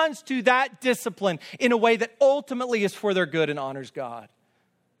responds to that discipline in a way that ultimately is for their good and honors God.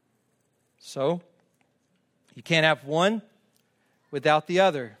 So, you can't have one without the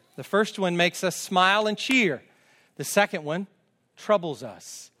other. The first one makes us smile and cheer. The second one troubles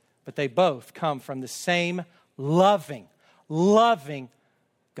us. But they both come from the same loving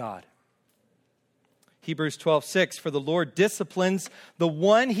God. Hebrews 12:6, for the Lord disciplines the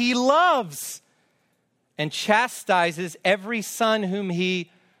one He loves and chastises every son whom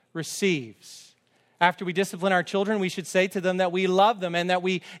He receives. After we discipline our children, we should say to them that we love them and that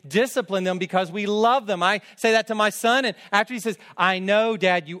we discipline them because we love them. I say that to my son, and after he says, I know,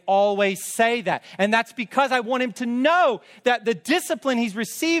 Dad, you always say that. And that's because I want him to know that the discipline he's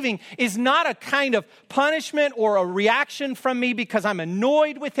receiving is not a kind of punishment or a reaction from me because I'm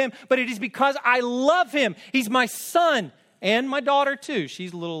annoyed with him, but it is because I love him. He's my son and my daughter too.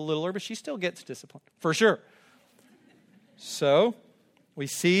 She's a little littler, but she still gets disciplined, for sure. So we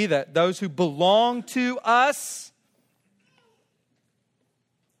see that those who belong to us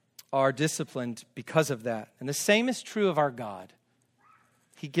are disciplined because of that. And the same is true of our God.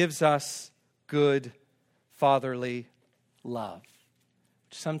 He gives us good fatherly love,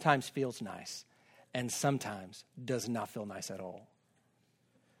 which sometimes feels nice and sometimes does not feel nice at all.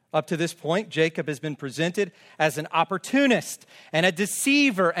 Up to this point, Jacob has been presented as an opportunist and a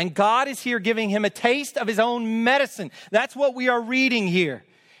deceiver, and God is here giving him a taste of his own medicine. That's what we are reading here.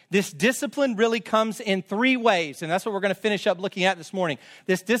 This discipline really comes in three ways, and that's what we're going to finish up looking at this morning.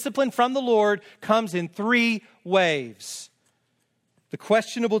 This discipline from the Lord comes in three waves: the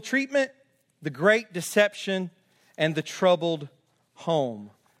questionable treatment, the great deception, and the troubled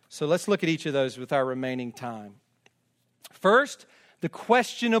home. So let's look at each of those with our remaining time. First, the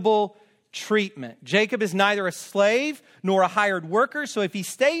questionable treatment. Jacob is neither a slave nor a hired worker, so if he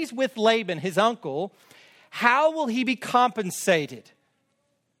stays with Laban, his uncle, how will he be compensated?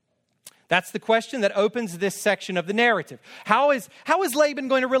 That's the question that opens this section of the narrative. How is Laban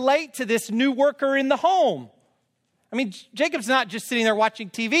going to relate to this new worker in the home? I mean, Jacob's not just sitting there watching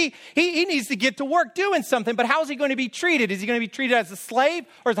TV. He needs to get to work doing something, but how is he going to be treated? Is he going to be treated as a slave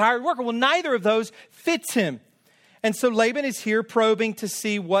or as a hired worker? Well, neither of those fits him. And so Laban is here probing to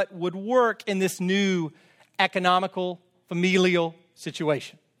see what would work in this new economical, familial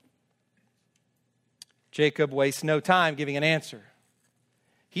situation. Jacob wastes no time giving an answer.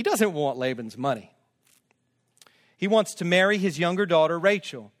 He doesn't want Laban's money. He wants to marry his younger daughter,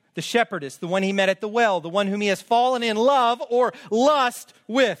 Rachel, the shepherdess, the one he met at the well, the one whom he has fallen in love or lust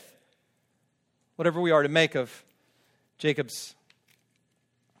with. Whatever we are to make of Jacob's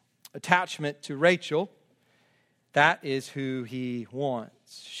attachment to Rachel, that is who he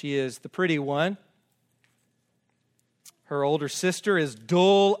wants. She is the pretty one. Her older sister is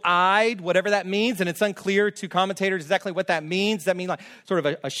dull-eyed, whatever that means, and it's unclear to commentators exactly what that means. Does that mean like sort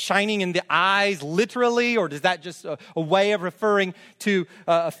of a shining in the eyes literally, or is that just a way of referring to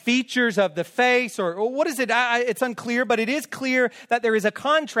features of the face, or what is it? It's unclear, but it is clear that there is a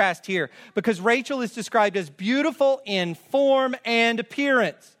contrast here because Rachel is described as beautiful in form and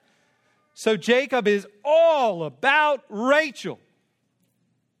appearance. So Jacob is all about Rachel.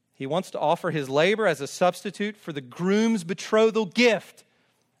 He wants to offer his labor as a substitute for the groom's betrothal gift.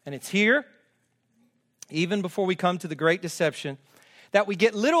 And it's here, even before we come to the great deception, that we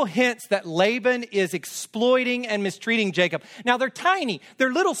get little hints that Laban is exploiting and mistreating Jacob. Now, they're tiny.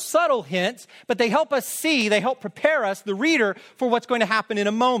 They're little subtle hints, but they help us see, they help prepare us, the reader, for what's going to happen in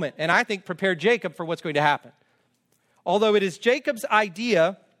a moment. And I think prepare Jacob for what's going to happen. Although it is Jacob's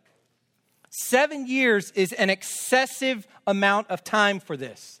idea, 7 years is an excessive amount of time for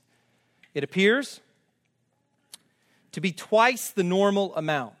this. It appears to be twice the normal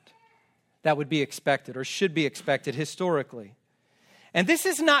amount that would be expected or should be expected historically. And this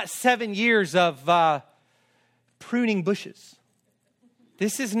is not 7 years of pruning bushes.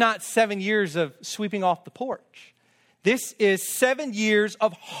 This is not 7 years of sweeping off the porch. This is 7 years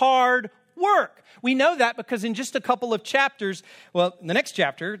of hard work. We know that because in just a couple of chapters, well, the next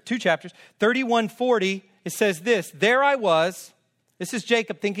chapter, 2 chapters, 31:40, it says this: there I was. This is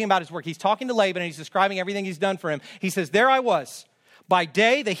Jacob thinking about his work. He's talking to Laban and he's describing everything he's done for him. He says, there I was. By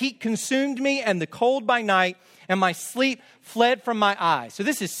day, the heat consumed me and the cold by night, and my sleep fled from my eyes. So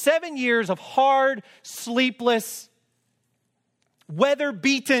this is 7 years of hard, sleepless,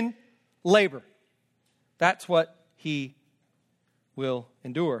 weather-beaten labor. That's what he will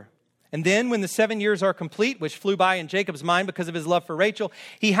endure. And then when the 7 years are complete, which flew by in Jacob's mind because of his love for Rachel,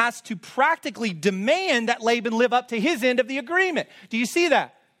 he has to practically demand that Laban live up to his end of the agreement. Do you see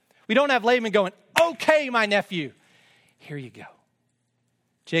that? We don't have Laban going, okay, my nephew, here you go.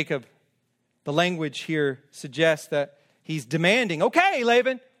 Jacob, the language here suggests that he's demanding, okay,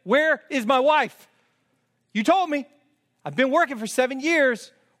 Laban, where is my wife? You told me. I've been working for 7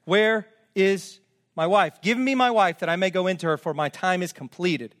 years. Where is my wife? Give me my wife that I may go into her, for my time is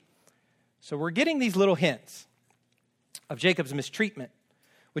completed. So we're getting these little hints of Jacob's mistreatment,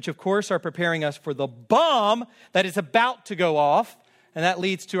 which of course are preparing us for the bomb that is about to go off. And that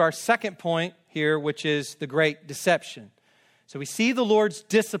leads to our second point here, which is the great deception. So we see the Lord's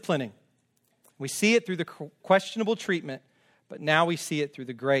disciplining. We see it through the questionable treatment, but now we see it through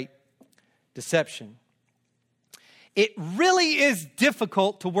the great deception. It really is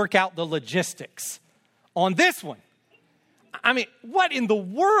difficult to work out the logistics on this one. I mean, what in the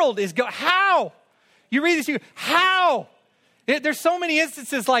world is how? You read this, you go, how? There's so many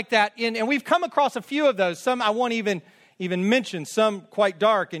instances like that, and we've come across a few of those. Some I won't even mention, some quite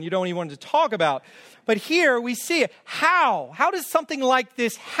dark, and you don't even want to talk about. But here we see it. How? How does something like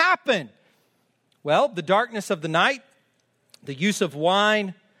this happen? Well, the darkness of the night, the use of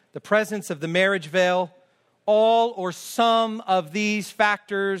wine, the presence of the marriage veil, all or some of these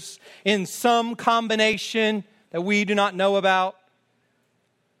factors in some combination that we do not know about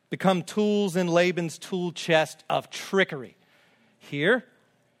become tools in Laban's tool chest of trickery. Here,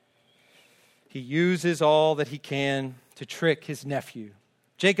 he uses all that he can to trick his nephew.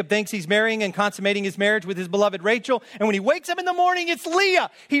 Jacob thinks he's marrying and consummating his marriage with his beloved Rachel, and when he wakes up in the morning, it's Leah.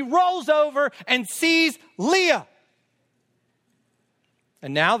 He rolls over and sees Leah.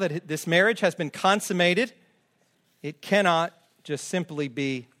 And now that this marriage has been consummated, it cannot just simply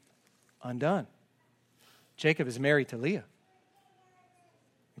be undone. Jacob is married to Leah.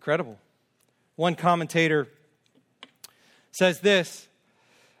 Incredible. One commentator says this,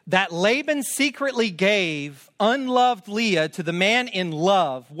 that Laban secretly gave unloved Leah to the man in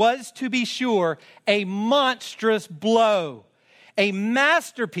love was, to be sure, a monstrous blow, a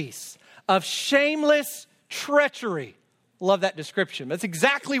masterpiece of shameless treachery. Love that description. That's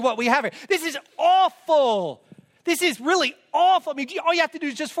exactly what we have here. This is awful. This is really awful. I mean, all you have to do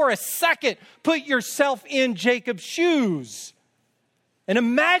is just for a second put yourself in Jacob's shoes and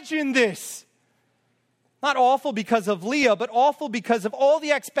imagine this. Not awful because of Leah, but awful because of all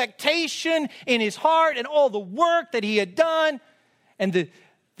the expectation in his heart and all the work that he had done and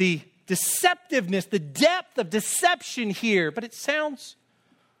the deceptiveness, the depth of deception here. But it sounds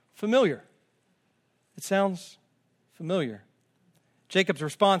familiar. It sounds familiar. Jacob's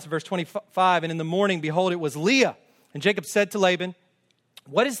response in verse 25, and in the morning, behold, it was Leah. And Jacob said to Laban,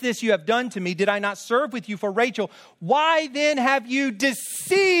 what is this you have done to me? Did I not serve with you for Rachel? Why then have you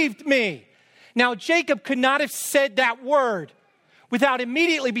deceived me? Now, Jacob could not have said that word without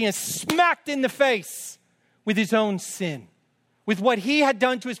immediately being smacked in the face with his own sin, with what he had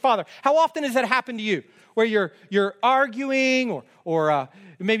done to his father. How often has that happened to you? Where you're arguing or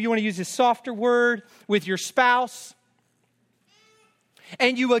maybe you want to use a softer word with your spouse,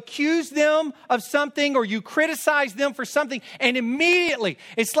 and you accuse them of something or you criticize them for something, and immediately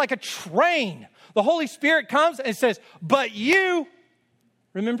it's like a train. The Holy Spirit comes and says, but you,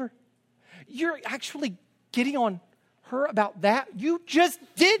 remember? You're actually getting on her about that. You just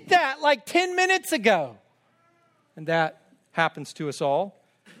did that like 10 minutes ago. And that happens to us all.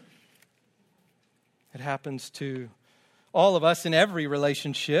 It happens to all of us in every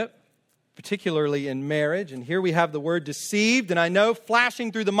relationship, particularly in marriage. And here we have the word deceived. And I know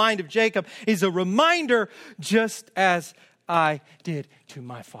flashing through the mind of Jacob is a reminder, just as I did to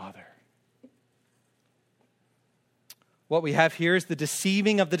my father. What we have here is the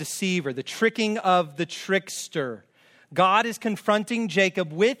deceiving of the deceiver, the tricking of the trickster. God is confronting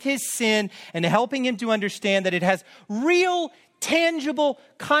Jacob with his sin and helping him to understand that it has real, tangible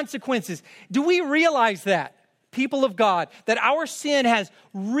consequences. Do we realize that, people of God, that our sin has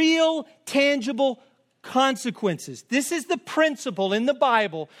real, tangible consequences? This is the principle in the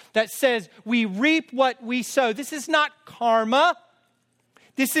Bible that says we reap what we sow. This is not karma.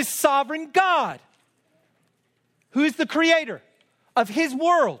 This is sovereign God, who is the creator of his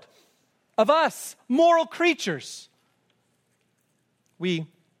world, of us, moral creatures. We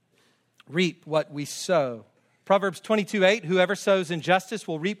reap what we sow. Proverbs 22:8, whoever sows injustice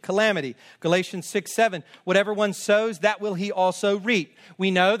will reap calamity. Galatians 6:7, whatever one sows, that will he also reap.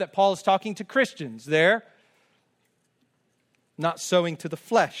 We know that Paul is talking to Christians there, not sowing to the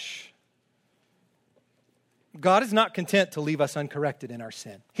flesh. God is not content to leave us uncorrected in our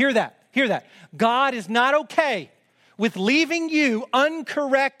sin. Hear that, hear that. God is not okay with leaving you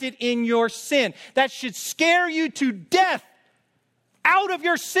uncorrected in your sin. That should scare you to death. Out of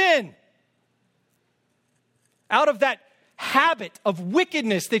your sin. Out of that habit of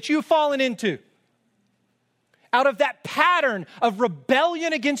wickedness that you've fallen into. Out of that pattern of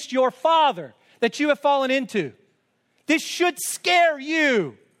rebellion against your father that you have fallen into. This should scare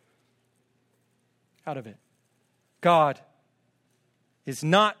you out of it. God is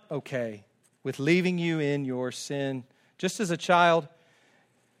not okay with leaving you in your sin. Just as a child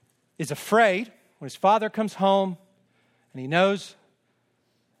is afraid when his father comes home and he knows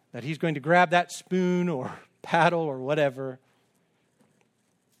that he's going to grab that spoon or paddle or whatever,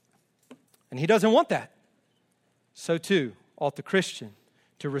 and he doesn't want that. So too ought the Christian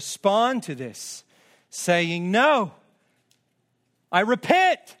to respond to this, saying, no, I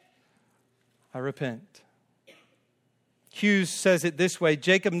repent. I repent. Hughes says it this way: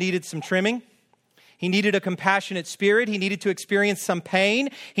 Jacob needed some trimming. He needed a compassionate spirit. He needed to experience some pain.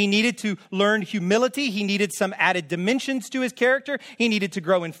 He needed to learn humility. He needed some added dimensions to his character. He needed to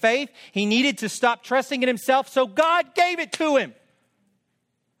grow in faith. He needed to stop trusting in himself, so God gave it to him.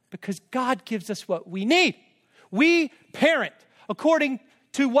 Because God gives us what we need. We parent according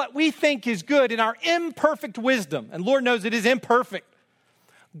to what we think is good in our imperfect wisdom. And Lord knows it is imperfect.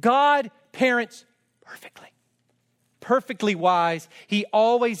 God parents perfectly. Perfectly wise. He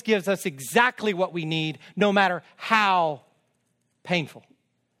always gives us exactly what we need, no matter how painful.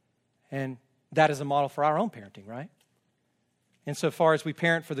 And that is a model for our own parenting, right? Insofar as we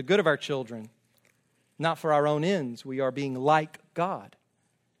parent for the good of our children, not for our own ends, we are being like God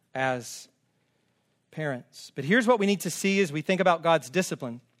as parents. But here's what we need to see as we think about God's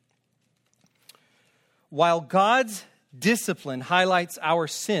discipline. While God's discipline highlights our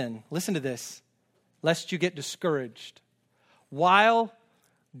sin, listen to this, lest you get discouraged. While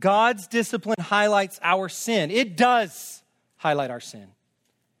God's discipline highlights our sin, it does highlight our sin.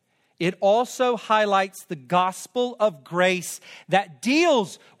 It also highlights the gospel of grace that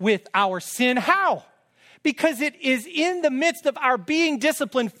deals with our sin. How? Because it is in the midst of our being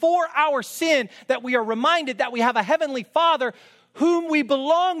disciplined for our sin that we are reminded that we have a heavenly Father whom we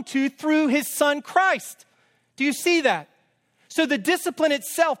belong to through his Son Christ. Do you see that? So the discipline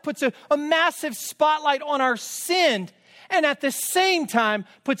itself puts a massive spotlight on our sin, and at the same time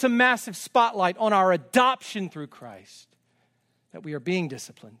puts a massive spotlight on our adoption through Christ, that we are being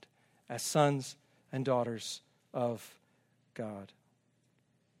disciplined as sons and daughters of God.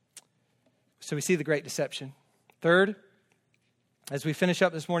 So we see the great deception. Third, as we finish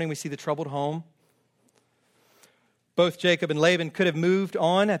up this morning, we see the troubled home. Both Jacob and Laban could have moved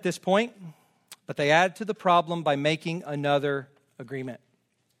on at this point, but they add to the problem by making another agreement.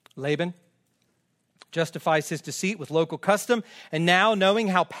 Laban justifies his deceit with local custom, and now, knowing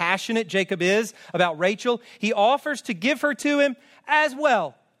how passionate Jacob is about Rachel, he offers to give her to him as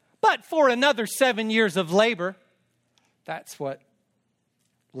well, but for another 7 years of labor. That's what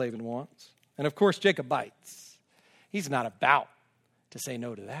Laban wants. And of course, Jacob bites. He's not about to say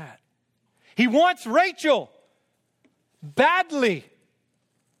no to that. He wants Rachel badly.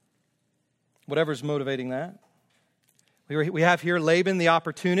 Whatever's motivating that. We have here Laban, the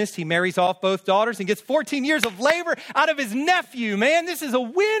opportunist. He marries off both daughters and gets 14 years of labor out of his nephew. Man, this is a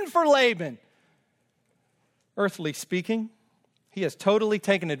win for Laban. Earthly speaking, he has totally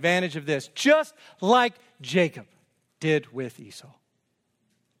taken advantage of this, just like Jacob did with Esau.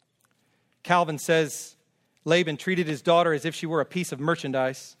 Calvin says Laban treated his daughter as if she were a piece of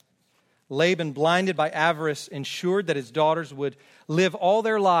merchandise. Laban, blinded by avarice, ensured that his daughters would live all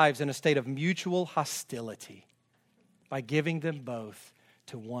their lives in a state of mutual hostility by giving them both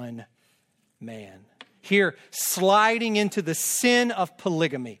to one man. Here, sliding into the sin of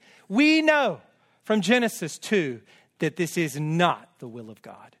polygamy. We know from Genesis 2 that this is not the will of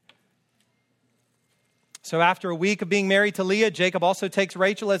God. So after a week of being married to Leah, Jacob also takes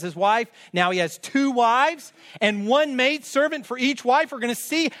Rachel as his wife. Now he has 2 wives and 1 maidservant for each wife. We're going to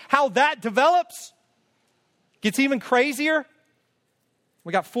see how that develops. Gets even crazier.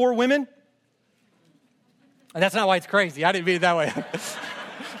 We got 4 women. And that's not why it's crazy. I didn't mean it that way.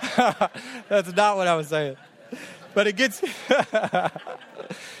 That's not what I was saying. But it gets...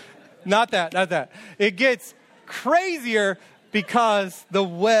 not that. It gets crazier because the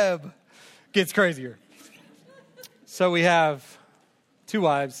web gets crazier. So we have 2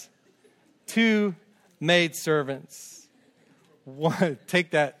 wives, 2 maidservants. 1,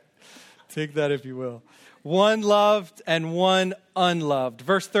 take that if you will. 1 loved and 1 unloved.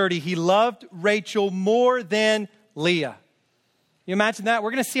 Verse 30, he loved Rachel more than Leah. You imagine that?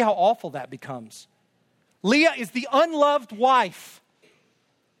 We're going to see how awful that becomes. Leah is the unloved wife.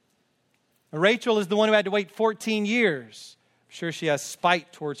 Rachel is the one who had to wait 14 years. I'm sure she has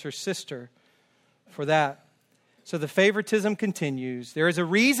spite towards her sister for that. So the favoritism continues. There is a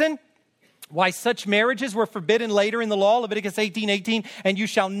reason why such marriages were forbidden later in the law, Leviticus 18:18, and you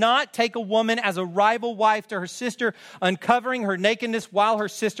shall not take a woman as a rival wife to her sister, uncovering her nakedness while her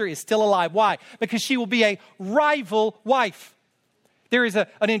sister is still alive. Why? Because she will be a rival wife. There is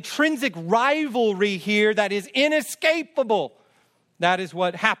an intrinsic rivalry here that is inescapable. That is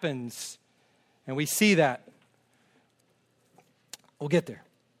what happens. And we see that. We'll get there.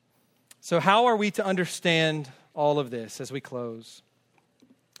 So how are we to understand all of this as we close?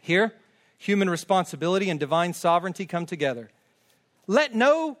 Here, human responsibility and divine sovereignty come together. Let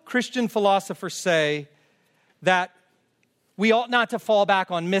no Christian philosopher say that we ought not to fall back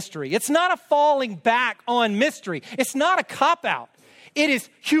on mystery. It's not a falling back on mystery. It's not a cop-out. It is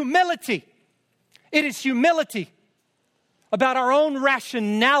humility. It is humility about our own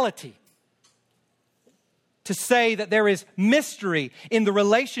rationality to say that there is mystery in the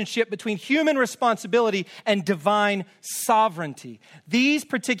relationship between human responsibility and divine sovereignty. These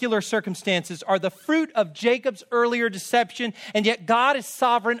particular circumstances are the fruit of Jacob's earlier deception, and yet God is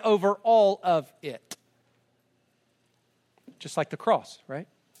sovereign over all of it. Just like the cross, right?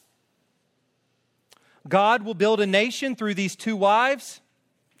 God will build a nation through these two wives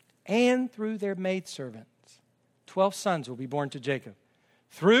and through their maidservants. 12 sons will be born to Jacob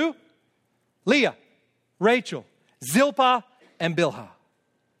through Leah, Rachel, Zilpah, and Bilhah.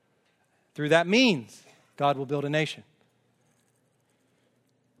 Through that means, God will build a nation.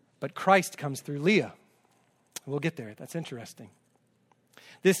 But Christ comes through Leah. We'll get there. That's interesting.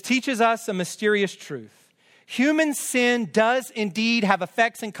 This teaches us a mysterious truth. Human sin does indeed have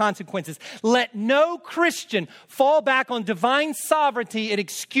effects and consequences. Let no Christian fall back on divine sovereignty in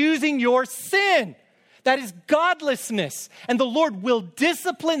excusing your sin. That is godlessness, and the Lord will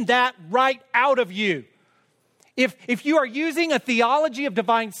discipline that right out of you. If you are using a theology of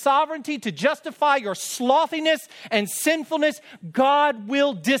divine sovereignty to justify your slothiness and sinfulness, God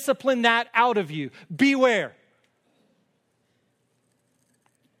will discipline that out of you. Beware.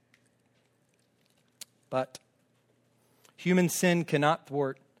 But human sin cannot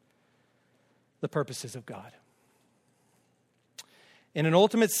thwart the purposes of God. In an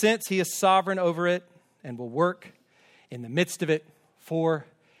ultimate sense, He is sovereign over it and will work in the midst of it for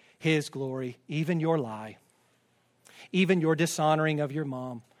His glory, even your lie. Even your dishonoring of your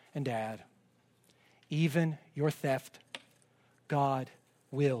mom and dad, even your theft, God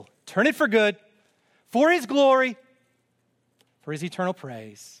will turn it for good, for His glory, for His eternal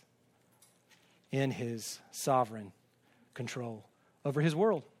praise, in His sovereign control over His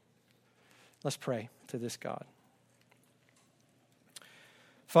world. Let's pray to this God.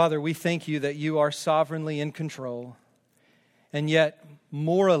 Father, we thank You that You are sovereignly in control, and yet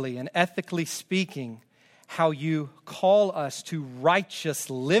morally and ethically speaking, how You call us to righteous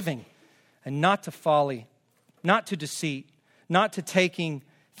living and not to folly, not to deceit, not to taking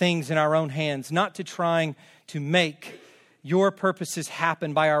things in our own hands, not to trying to make Your purposes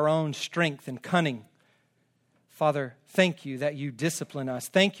happen by our own strength and cunning. Father, thank You that You discipline us.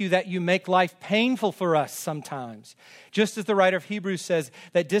 Thank You that You make life painful for us sometimes. Just as the writer of Hebrews says,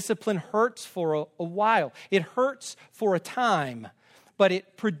 that discipline hurts for a while. It hurts for a time, but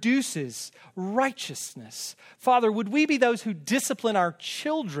it produces righteousness. Father, would we be those who discipline our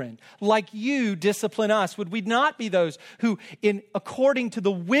children like You discipline us? Would we not be those who, according to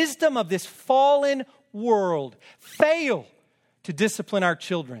the wisdom of this fallen world, fail to discipline our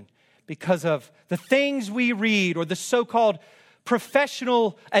children because of the things we read or the so-called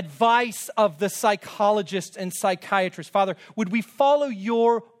professional advice of the psychologists and psychiatrists? Father, would we follow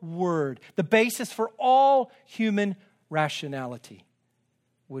Your word, the basis for all human rationality?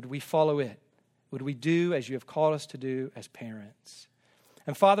 Would we follow it? Would we do as You have called us to do as parents?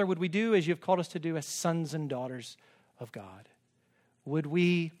 And Father, would we do as You have called us to do as sons and daughters of God? Would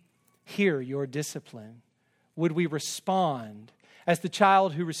we hear Your discipline? Would we respond as the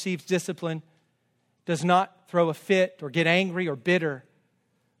child who receives discipline does not throw a fit or get angry or bitter,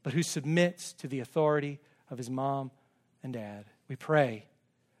 but who submits to the authority of his mom and dad? We pray,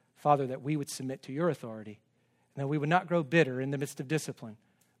 Father, that we would submit to Your authority and that we would not grow bitter in the midst of discipline,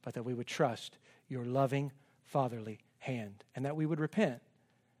 but that we would trust Your loving, fatherly hand, and that we would repent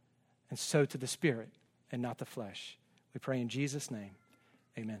and sow to the Spirit and not the flesh. We pray in Jesus' name.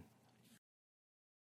 Amen.